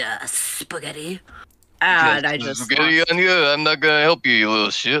got any spaghetti? And I just spaghetti on you. I'm not gonna help you, you little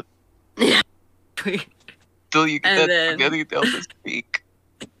shit. Yeah. Till you get And that then- spaghetti down this beak.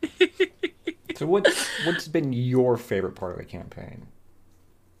 So what's been your favorite part of the campaign,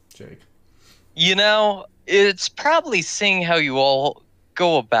 Jake? You know, it's probably seeing how you all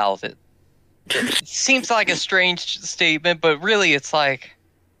go about it. It seems like a strange statement, but really it's like,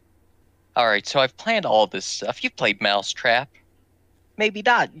 alright, so I've planned all this stuff. You've played Mousetrap. Maybe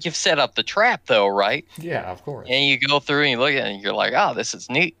not. You've set up the trap, though, right? Yeah, of course. And you go through and you look at it and you're like, oh, this is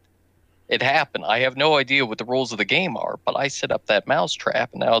neat. It happened. I have no idea what the rules of the game are, but I set up that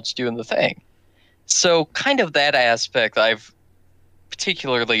mousetrap and now it's doing the thing. So kind of that aspect I've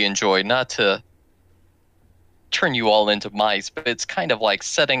particularly enjoyed, not to turn you all into mice, but it's kind of like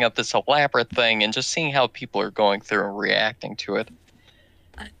setting up this elaborate thing and just seeing how people are going through and reacting to it.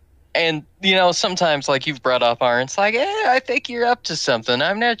 And, sometimes, like you've brought up, Arne, it's like, I think you're up to something.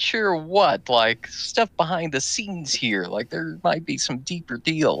 I'm not sure what. Like, stuff behind the scenes here. Like, there might be some deeper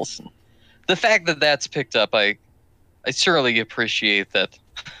deals. And the fact that that's picked up, I certainly appreciate that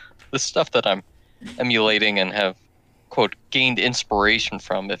the stuff that I'm emulating and have, quote, gained inspiration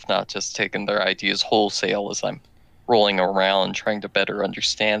from, if not just taken their ideas wholesale as I'm rolling around and trying to better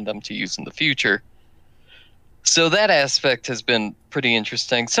understand them to use in the future. So that aspect has been pretty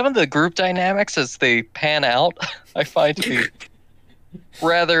interesting. Some of the group dynamics as they pan out, I find to be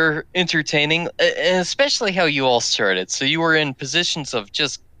rather entertaining, and especially how you all started. So you were in positions of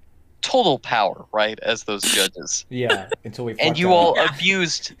just total power, right, as those judges. Yeah, until we And fucked you up. all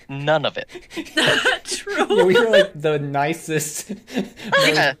abused none of it. True. Yeah, we were like the nicest, Yeah.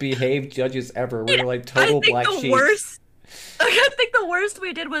 most behaved judges ever. We were like total black sheep. I think the worst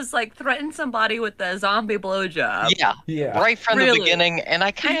we did was like threaten somebody with the zombie blowjob. Yeah, Yeah. right from the Really? beginning, and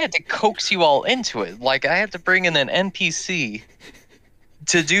I kind of had to coax you all into it. Like, I had to bring in an NPC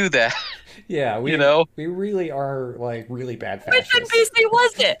to do that. Yeah, we we really are like really bad Which fascists. NPC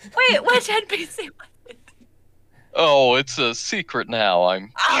was it? Wait, which NPC was it? Oh, it's a secret now.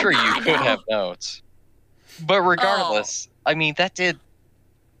 I'm Oh, sure you God, could no. have notes. But regardless, I mean, that did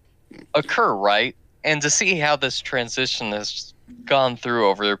occur, right? And to see how this transition has gone through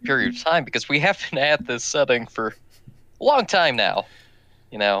over a period of time, because we have been at this setting for a long time now,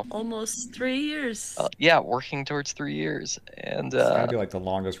 Almost 3 years. Yeah, working towards 3 years. And It's gotta be like the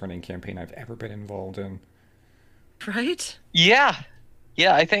longest running campaign I've ever been involved in. Right? yeah,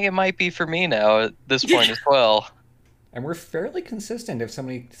 I think it might be for me now at this point as well. And we're fairly consistent if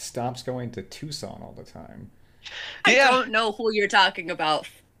somebody stops going to Tucson all the time. I Yeah. don't know who you're talking about.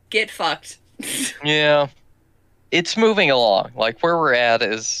 Get fucked. Yeah, it's moving along. Like, where we're at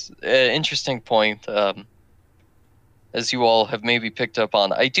is an interesting point. As you all have maybe picked up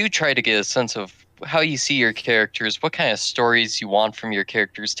on, I do try to get a sense of how you see your characters, what kind of stories you want from your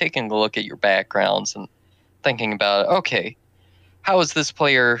characters, taking a look at your backgrounds and thinking about, okay, how is this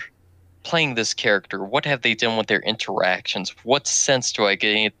player playing this character? What have they done with their interactions? What sense do I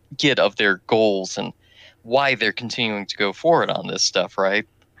get of their goals and why they're continuing to go forward on this stuff, right?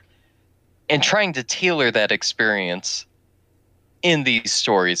 And trying to tailor that experience in these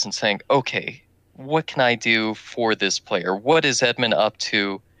stories and saying, okay, what can I do for this player? What is Edmund up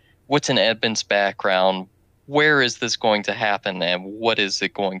to? What's in Edmund's background? Where is this going to happen? And what is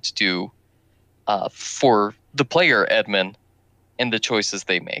it going to do for the player, Edmund, and the choices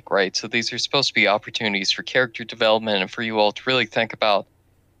they make, right? So these are supposed to be opportunities for character development and for you all to really think about,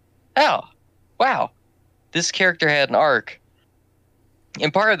 oh, wow, this character had an arc.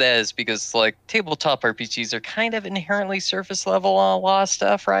 And part of that is because, like, tabletop RPGs are kind of inherently surface level on a lot of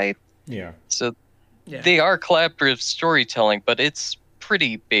stuff, right? Yeah. So Yeah. they are collaborative storytelling, but it's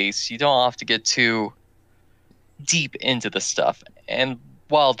pretty base. You don't have to get too deep into the stuff. And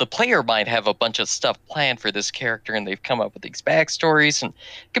while the player might have a bunch of stuff planned for this character and they've come up with these backstories and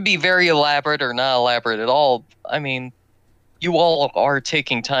it could be very elaborate or not elaborate at all, I mean, you all are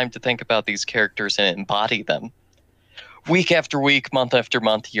taking time to think about these characters and embody them week after week, month after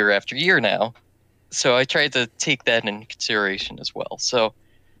month, year after year now. So I tried to take that into consideration as well. So,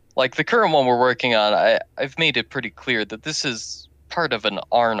 like the current one we're working on, I've made it pretty clear that this is part of an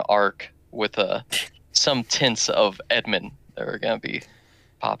Arne arc with some tints of Edmund that are going to be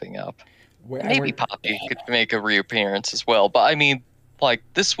popping up. Maybe Poppy could make a reappearance as well. But I mean, like,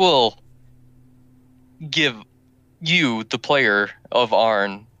 this will give you, the player of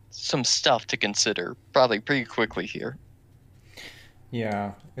Arne, some stuff to consider probably pretty quickly here.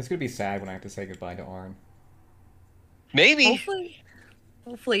 Yeah, it's gonna be sad when I have to say goodbye to Arne. Maybe.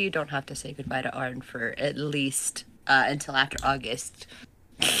 Hopefully you don't have to say goodbye to Arne for at least until after August.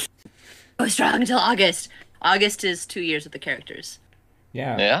 Go strong until August. August is 2 years with the characters.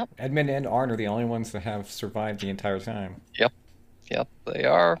 Yeah. Edmund and Arne are the only ones that have survived the entire time. Yep, they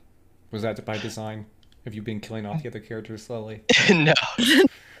are. Was that by design? Have you been killing off the other characters slowly? No.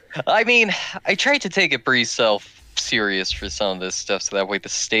 I mean, I tried to take it pretty self-serious for some of this stuff, so that way the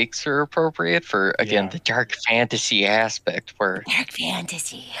stakes are appropriate for, again, the dark fantasy aspect. Where Dark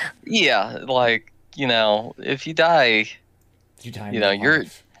fantasy. Yeah, like, you know, if you die, You know, you're...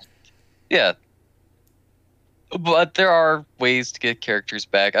 Yeah. But there are ways to get characters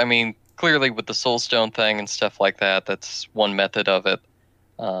back. I mean, clearly with the Soulstone thing and stuff like that, that's one method of it.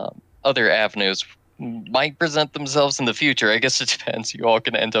 Other avenues might present themselves in the future. I guess it depends. You all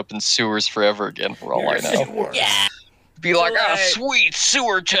can end up in sewers forever again, for all I know. Yeah. Be like, sweet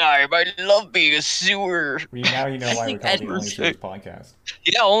sewer time. I love being a sewer. Now you know why we're called the Only Sewers podcast.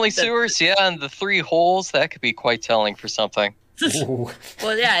 Yeah, only sewers. Yeah, and the 3 holes. That could be quite telling for something.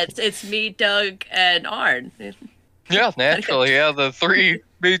 Well, yeah, it's me, Doug, and Arne. Yeah, naturally. Yeah, the 3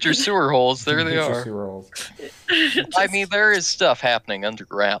 major sewer holes. There they are. Sewer holes. I mean, there is stuff happening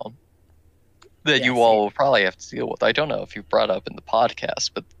underground that you all will probably have to deal with. I don't know if you brought up in the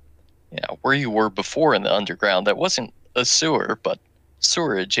podcast, but where you were before in the underground, that wasn't a sewer, but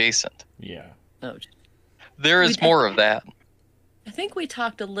sewer adjacent. Yeah. Oh, there is more of that. I think we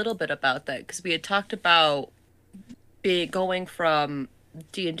talked a little bit about that because we had talked about going from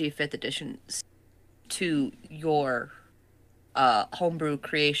D&D 5th edition to your homebrew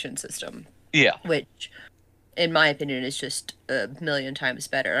creation system. Yeah. Which, in my opinion, is just a million times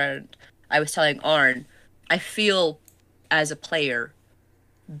better. And I was telling Arne, I feel as a player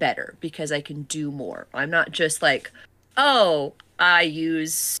better because I can do more. I'm not just like, oh, I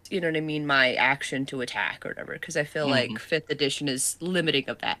use, you know what I mean, my action to attack or whatever, because I feel like 5th edition is limiting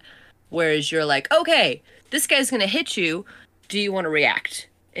of that. Whereas you're like, okay, this guy's going to hit you. Do you want to react?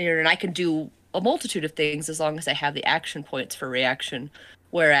 And I can do a multitude of things as long as I have the action points for reaction.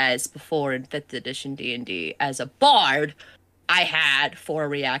 Whereas before in 5th edition D&D, as a bard, I had 4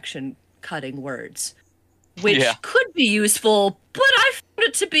 reaction cutting words, which could be useful, but I found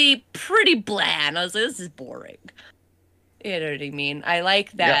it to be pretty bland. I was like, this is boring. You know what I mean? I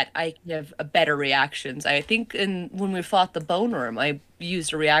like that I can have better reactions. I think when we fought the Bone Worm, I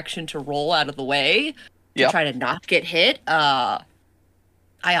used a reaction to roll out of the way to try to not get hit. I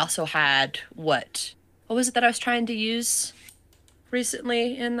also had what was it that I was trying to use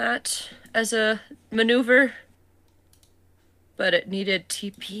recently in that as a maneuver? But it needed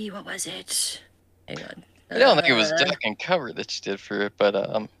TP. What was it? Hang on. I don't think it was duck and cover that you did for it, but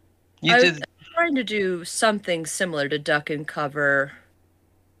you did. Was trying to do something similar to duck and cover.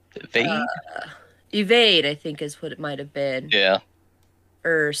 Evade? Evade, I think, is what it might have been. Yeah.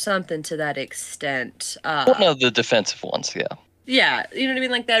 Or something to that extent. One of the defensive ones, yeah. Yeah, you know what I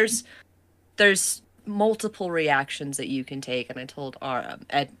mean? Like, there's multiple reactions that you can take, and I told Arne,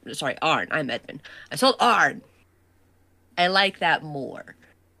 I'm Edmund. I told Arne, I like that more.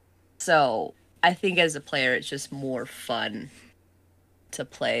 So, I think as a player, it's just more fun to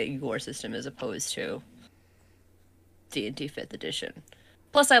play your system as opposed to D&D 5th edition.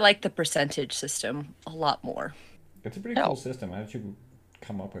 Plus, I like the percentage system a lot more. It's a pretty cool system. How did you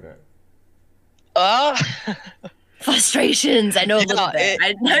come up with it? Frustrations. I know a little bit.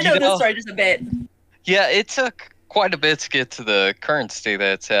 I know the story just a bit. Yeah, it took quite a bit to get to the current state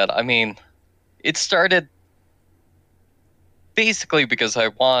that it's at. I mean, it started basically because I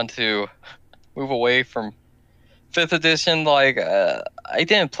wanted to move away from Fifth edition, like I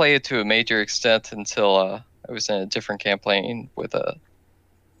didn't play it to a major extent until I was in a different campaign with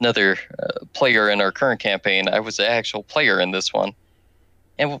another player in our current campaign. I was the actual player in this one,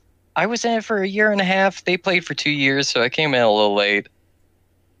 and I was in it for a year and a half. They played for 2 years, so I came in a little late.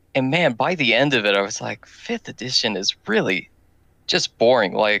 And man, by the end of it, I was like, fifth edition is really just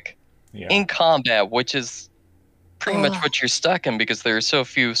boring. Like in combat, which is pretty much what you're stuck in because there are so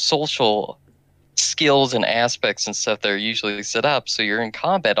few social skills and aspects and stuff that are usually set up. So you're in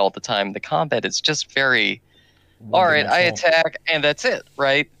combat all the time. The combat is just very, all right, I attack and that's it,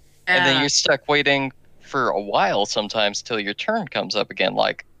 right? And then you're stuck waiting for a while sometimes till your turn comes up again,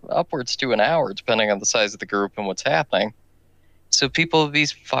 like upwards to an hour, depending on the size of the group and what's happening. So people would be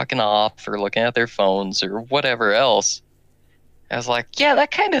fucking off or looking at their phones or whatever else. I was like, yeah,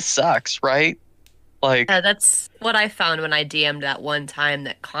 that kind of sucks, right? Like, that's what I found when I DM'd that one time,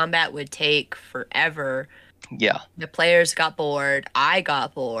 that combat would take forever. Yeah. The players got bored. I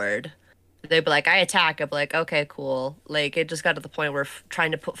got bored. They'd be like, I attack. I'd be like, okay, cool. Like, it just got to the point where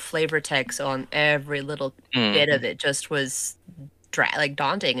trying to put flavor text on every little bit of it just was like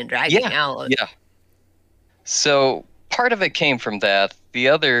daunting and dragging out. Yeah. So part of it came from that. The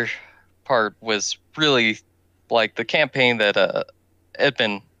other part was really like the campaign that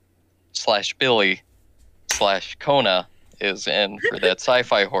Edmund / Billy / Kona is in for that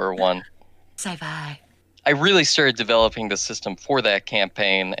sci-fi horror one. Sci-fi. I really started developing the system for that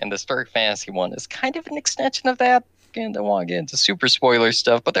campaign, and the Dark Fantasy one is kind of an extension of that. Again, I don't want to get into super spoiler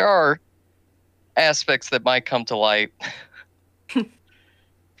stuff, but there are aspects that might come to light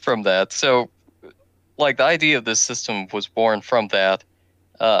from that. So, like, the idea of this system was born from that.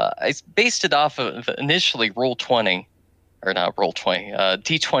 I based it off of initially Roll20, or not Roll20,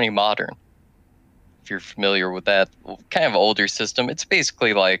 D20 Modern. If you're familiar with that kind of older system, it's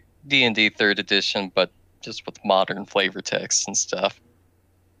basically like D&D 3rd edition, but just with modern flavor text and stuff.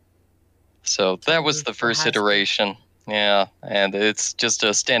 So that was the first iteration. Yeah, and it's just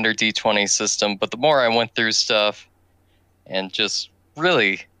a standard D20 system. But the more I went through stuff and just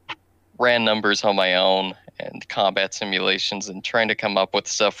really ran numbers on my own and combat simulations and trying to come up with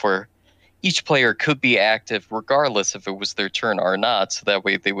stuff where each player could be active regardless if it was their turn or not. So that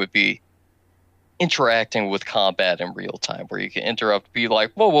way they would be interacting with combat in real time, where you can interrupt, be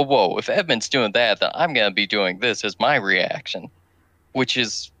like, whoa, whoa, whoa, if Edmund's doing that, then I'm going to be doing this as my reaction, which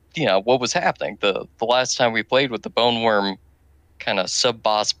is, you know, what was happening. The last time we played with the Bone Worm kind of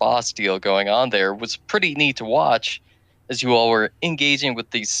sub-boss deal going on there was pretty neat to watch, as you all were engaging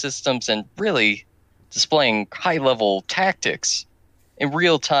with these systems and really displaying high-level tactics in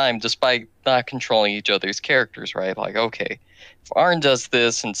real time despite not controlling each other's characters, right? Like, okay, if Arne does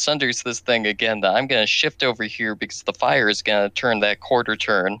this and Sunders this thing again, then I'm going to shift over here because the fire is going to turn that quarter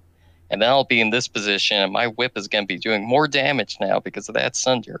turn, and then I'll be in this position, and my whip is going to be doing more damage now because of that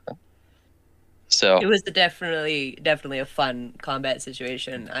Sunder. So it was definitely a fun combat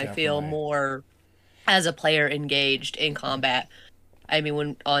situation. Definitely. I feel more as a player engaged in combat. I mean,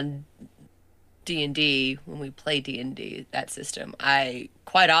 when on D&D, when we play D&D, that system, I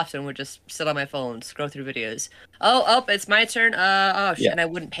quite often would just sit on my phone, scroll through videos. Oh, it's my turn. And I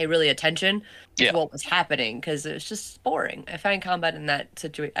wouldn't pay really attention to what was happening because it was just boring. I find combat in that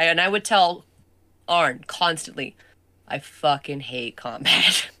situation, and I would tell Arne constantly, I fucking hate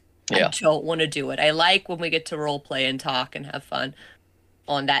combat. I don't want to do it. I like when we get to role play and talk and have fun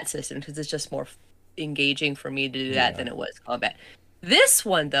on that system because it's just more engaging for me to do that than it was combat. This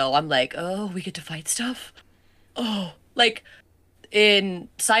one, though, I'm like, oh, we get to fight stuff? Oh, like, in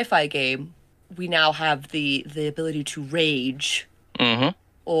sci-fi game, we now have the ability to rage. Mm-hmm.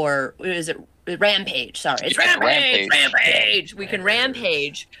 Or, is it rampage? Sorry, it's rampage! We can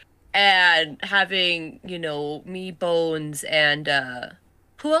rampage. And having, you know, me, Bones, and,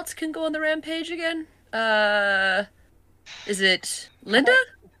 who else can go on the rampage again? Is it Linda?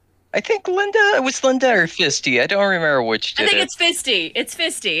 I think it was Linda or Fisty. I don't remember which did it. I think it's Fisty. It's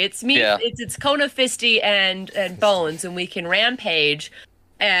Fisty. It's me. Yeah. It's Kona, Fisty, and Bones, and we can rampage,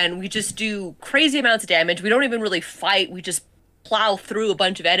 and we just do crazy amounts of damage. We don't even really fight. We just plow through a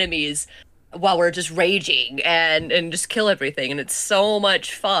bunch of enemies while we're just raging and just kill everything, and it's so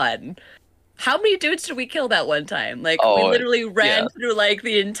much fun. How many dudes did we kill that one time? Like, we literally ran through, like,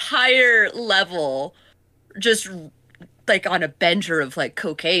 the entire level, just like on a bender of like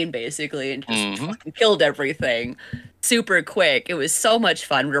cocaine basically, and just fucking killed everything super quick. It was so much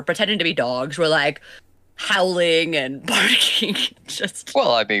fun. We were pretending to be dogs. We're like howling and barking.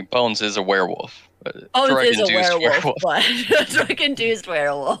 Well, I mean, Bones is a werewolf. Bones is a werewolf. But drug-induced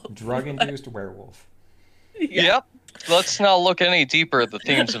werewolf. Drug-induced werewolf. Yep. Let's not look any deeper at the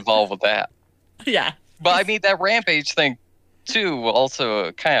themes involved with that. Yeah. But I mean, that rampage thing, too,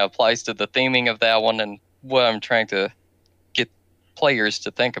 also kind of applies to the theming of that one and what I'm trying to get players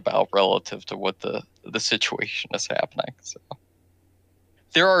to think about relative to what the situation is happening. So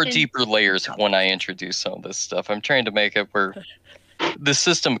there are deeper layers when I introduce some of this stuff. I'm trying to make it where the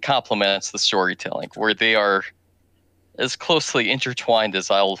system complements the storytelling, where they are as closely intertwined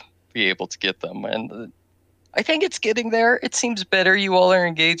as I'll be able to get them. And I think it's getting there. It seems better. You all are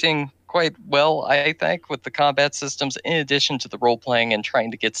engaging quite well, I think, with the combat systems, in addition to the role-playing and trying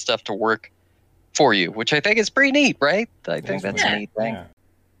to get stuff to work for you, which I think is pretty neat, right? I think that's a neat thing. Yeah.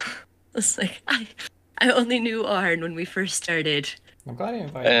 It's like, I only knew Arne when we first started. I'm glad I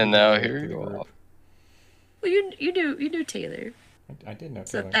invited And you now to here the you group. are. Well, you knew Taylor. I did know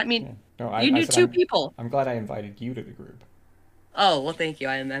So Taylor. that mean Yeah. No, you knew said two I'm- people. I'm glad I invited you to the group. Oh, well, thank you.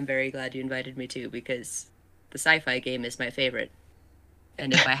 I'm very glad you invited me too, because the sci-fi game is my favorite.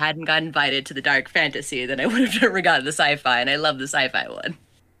 And if I hadn't got invited to the dark fantasy, then I would have never gotten the sci-fi, and I love the sci-fi one.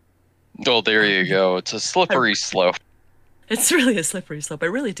 Oh, there you go. It's a slippery slope. It's really a slippery slope. I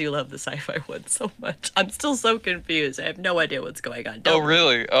really do love the sci-fi one so much. I'm still so confused. I have no idea what's going on. Oh,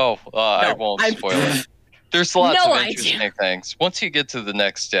 really? Oh, I won't spoil it. There's lots No of interesting things. Once you get to the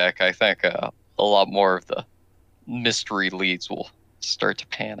next deck, I think a lot more of the mystery leads will start to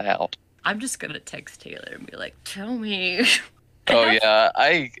pan out. I'm just gonna text Taylor and be like, "Tell me." Oh yeah,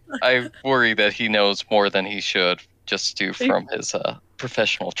 I worry that he knows more than he should, just from his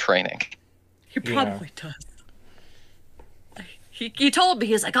professional training. He probably does. He told me,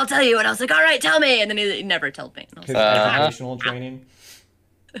 he's like, "I'll tell you," and I was like, "All right, tell me," and then he never told me. And I was His like, educational training.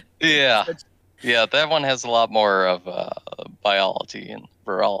 Yeah, that one has a lot more of biology and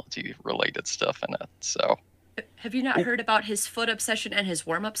virology related stuff in it. So have you not heard about his foot obsession and his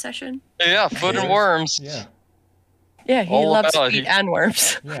worm obsession? yeah, foot and worms. Yeah. Yeah, he All loves about feet it. and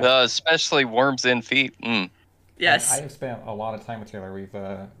worms. Yeah. Especially worms in feet. Yes. I have spent a lot of time with Taylor.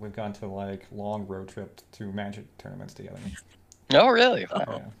 We've gone to like long road trips to Magic tournaments together. Oh, really?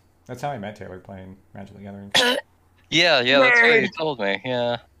 Yeah. That's how I met Taylor, playing Magic the Gathering. Yeah, that's what you told me.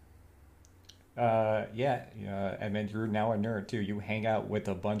 Yeah. And you're now a nerd too. You hang out with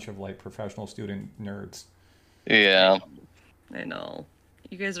a bunch of like professional student nerds. Yeah. I know.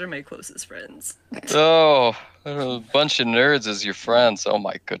 You guys are my closest friends. Oh, a bunch of nerds as your friends. Oh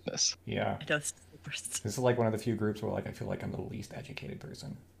my goodness. Yeah. I know it's the worst. This is like one of the few groups where like I feel like I'm the least educated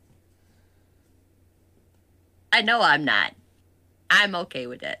person. I know I'm not. I'm okay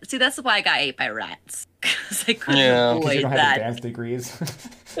with it. See, that's why I got ate by rats. Because I couldn't Yeah. Because you avoid don't have that. advanced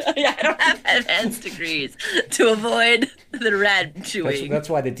degrees. Yeah, I don't have advanced degrees to avoid the rat chewing. That's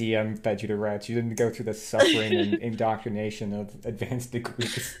why the DM fed you to rats. You didn't go through the suffering and indoctrination of advanced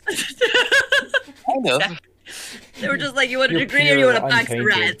degrees. Kind of. They were just like, you want a You're degree or you want a pure, box of untainted.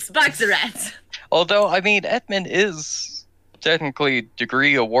 rats? Box of rats. Although, I mean, Edmund is technically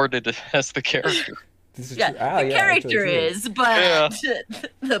degree awarded as the character. This is Yeah, true. the character actually true. is, but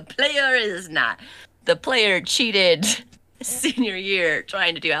the player is not. The player cheated senior year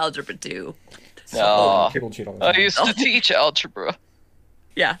trying to do Algebra 2. No. People cheat all the I time. used to teach algebra.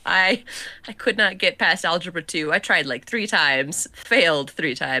 Yeah, I could not get past Algebra 2. I tried like 3 times, failed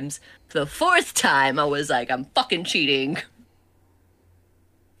 3 times. The 4th time, I was like, I'm fucking cheating.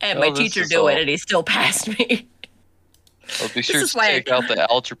 And my this teacher is knew it, all- and he still passed me. I'll be sure is to why I- take out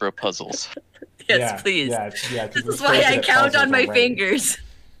the algebra puzzles. Yes, Yeah, please. Yeah. This is why I count on my fingers.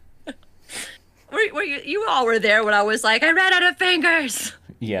 Were you all were there when I was like, I ran out of fingers.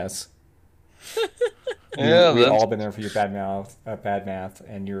 Yes. Yeah, We've that's all been there for your bad math,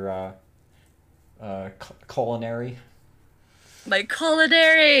 and your culinary. My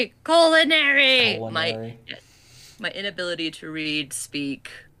culinary. Culinary. My inability to read,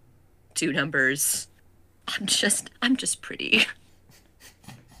 speak, 2 numbers. I'm just pretty.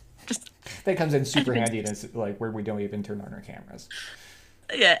 That comes in super handy, and it's like where we don't even turn on our cameras.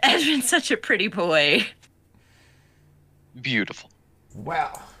 Yeah, Edmund's such a pretty boy. beautiful.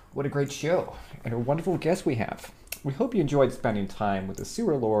 Wow, what a great show, and a wonderful guest we have. We hope you enjoyed spending time with the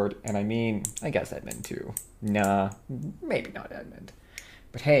Sewer Lord, and I guess Edmund too. Nah, maybe not Edmund.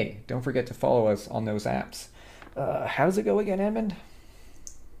 But hey, don't forget to follow us on those apps. How does it go again, Edmund?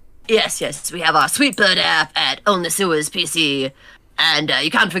 Yes, we have our Sweetbird app at Own the Sewers PC. And you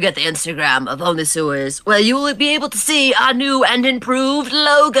can't forget the Instagram of Own the Sewers, where you will be able to see our new and improved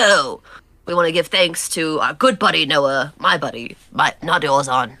logo. We want to give thanks to our good buddy Noah, my buddy, not yours,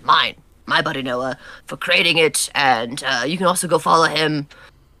 on mine, my buddy Noah, for creating it. And you can also go follow him.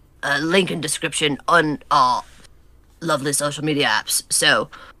 Link in description on our lovely social media apps. So,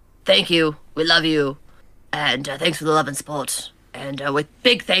 thank you, we love you, and thanks for the love and support. And with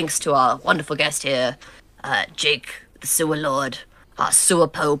big thanks to our wonderful guest here, Jake, the Sewer Lord, our Sewer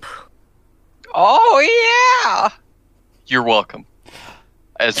Pope. Oh, yeah! You're welcome.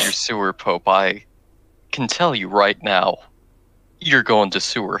 As your sewer pope, I can tell you right now, you're going to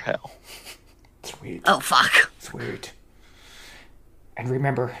sewer hell. Sweet. Oh, fuck. Sweet. And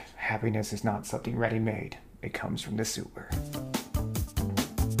remember, happiness is not something ready-made. It comes from the sewer.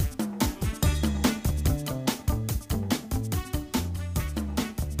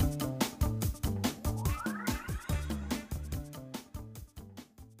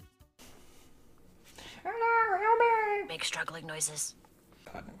 Hello, help me! Make struggling noises.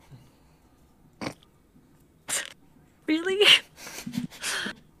 Really?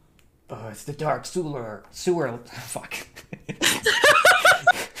 Oh, it's the dark sewer. Fuck.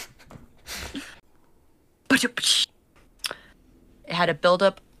 It had a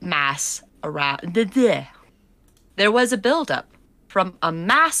buildup mass around. There was a buildup from a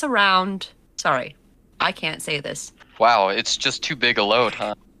mass around. Sorry, I can't say this. Wow, it's just too big a load,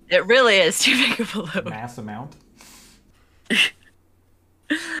 huh? It really is too big of a load. Mass amount?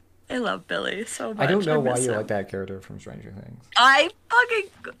 I love Billy so much. I don't know why miss you him. like that character from Stranger Things. I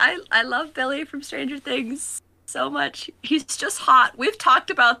love Billy from Stranger Things so much. He's just hot. We've talked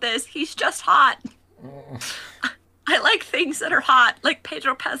about this. He's just hot. I like things that are hot, like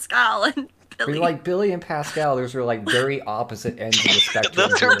Pedro Pascal and Billy. Like Billy and Pascal, those are like very opposite ends of the spectrum.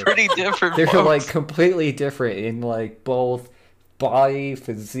 Those are pretty different. They're folks. like completely different in like both body,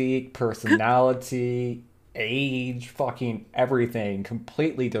 physique, personality, age, fucking everything.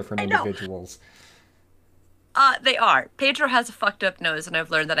 Completely different individuals. They are. Pedro has a fucked up nose, and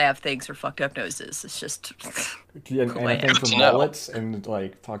I've learned that I have things for fucked up noses. It's just And I think for to know. mullets and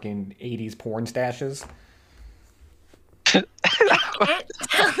like fucking 80s porn stashes. I can't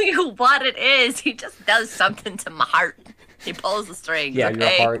tell you what it is. He just does something to my heart. He pulls the strings. Yeah,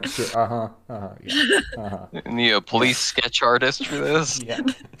 okay? your heart. Yeah. Need a police sketch artist for this? Yeah.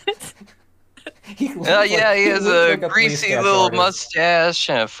 He has a greasy little mustache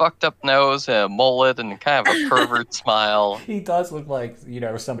and a fucked up nose and a mullet and kind of a pervert smile. He does look like,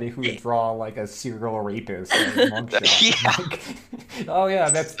 somebody who would draw like a serial rapist in a mugshot. Yeah. Like, oh yeah,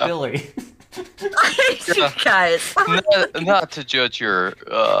 that's Billy. You guys. Not to judge your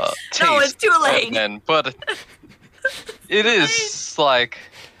taste. No, it's too late. But it is like,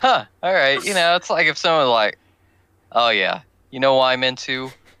 all right. It's like if someone like, oh yeah, you know what I'm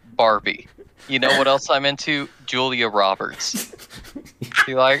into? Barbie. You know what else I'm into? Julia Roberts.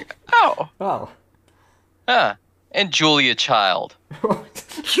 You're like, Oh. and Julia Child.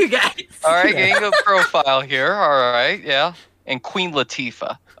 You guys. All right, getting a profile here. All right, yeah. And Queen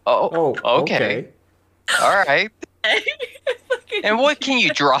Latifah. Oh, okay. All right. And what can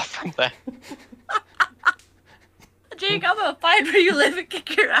you draw from that? Jake, I'm gonna find where you live and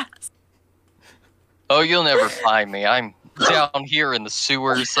kick your ass. Oh, you'll never find me. I'm down here in the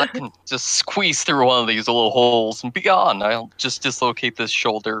sewers. I can just squeeze through one of these little holes and be gone. I'll just dislocate this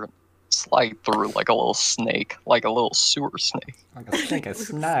shoulder and slide through like a little snake, like a little sewer snake. Like a snake.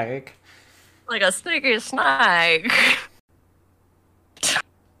 Like a sneaky snake.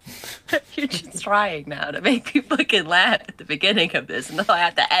 You're just trying now to make me fucking laugh at the beginning of this, and then I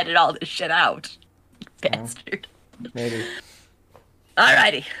have to edit all this shit out. Bastard. Maybe.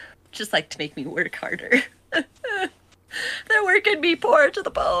 Alrighty. Just like to make me work harder. They're working me poor to the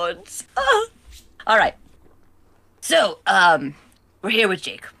bones. Alright. So, we're here with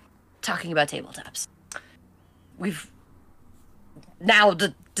Jake, talking about tabletops. We've now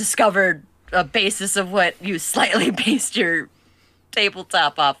discovered a basis of what you slightly based your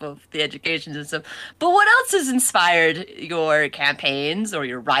tabletop off of, the education system. But what else has inspired your campaigns or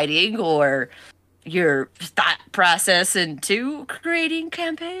your writing or your thought process into creating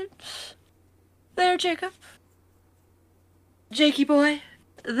campaigns there, Jacob? Jakey boy?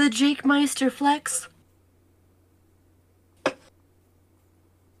 The Jake Meister flex?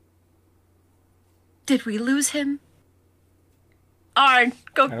 Did we lose him? Arne,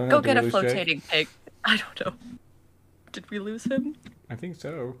 go Did get we a lose flotating pig. I don't know. Did we lose him? I think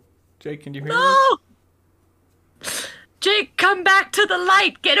so. Jake, can you hear No! Jake, come back to the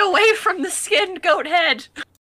light! Get away from the skinned goat head!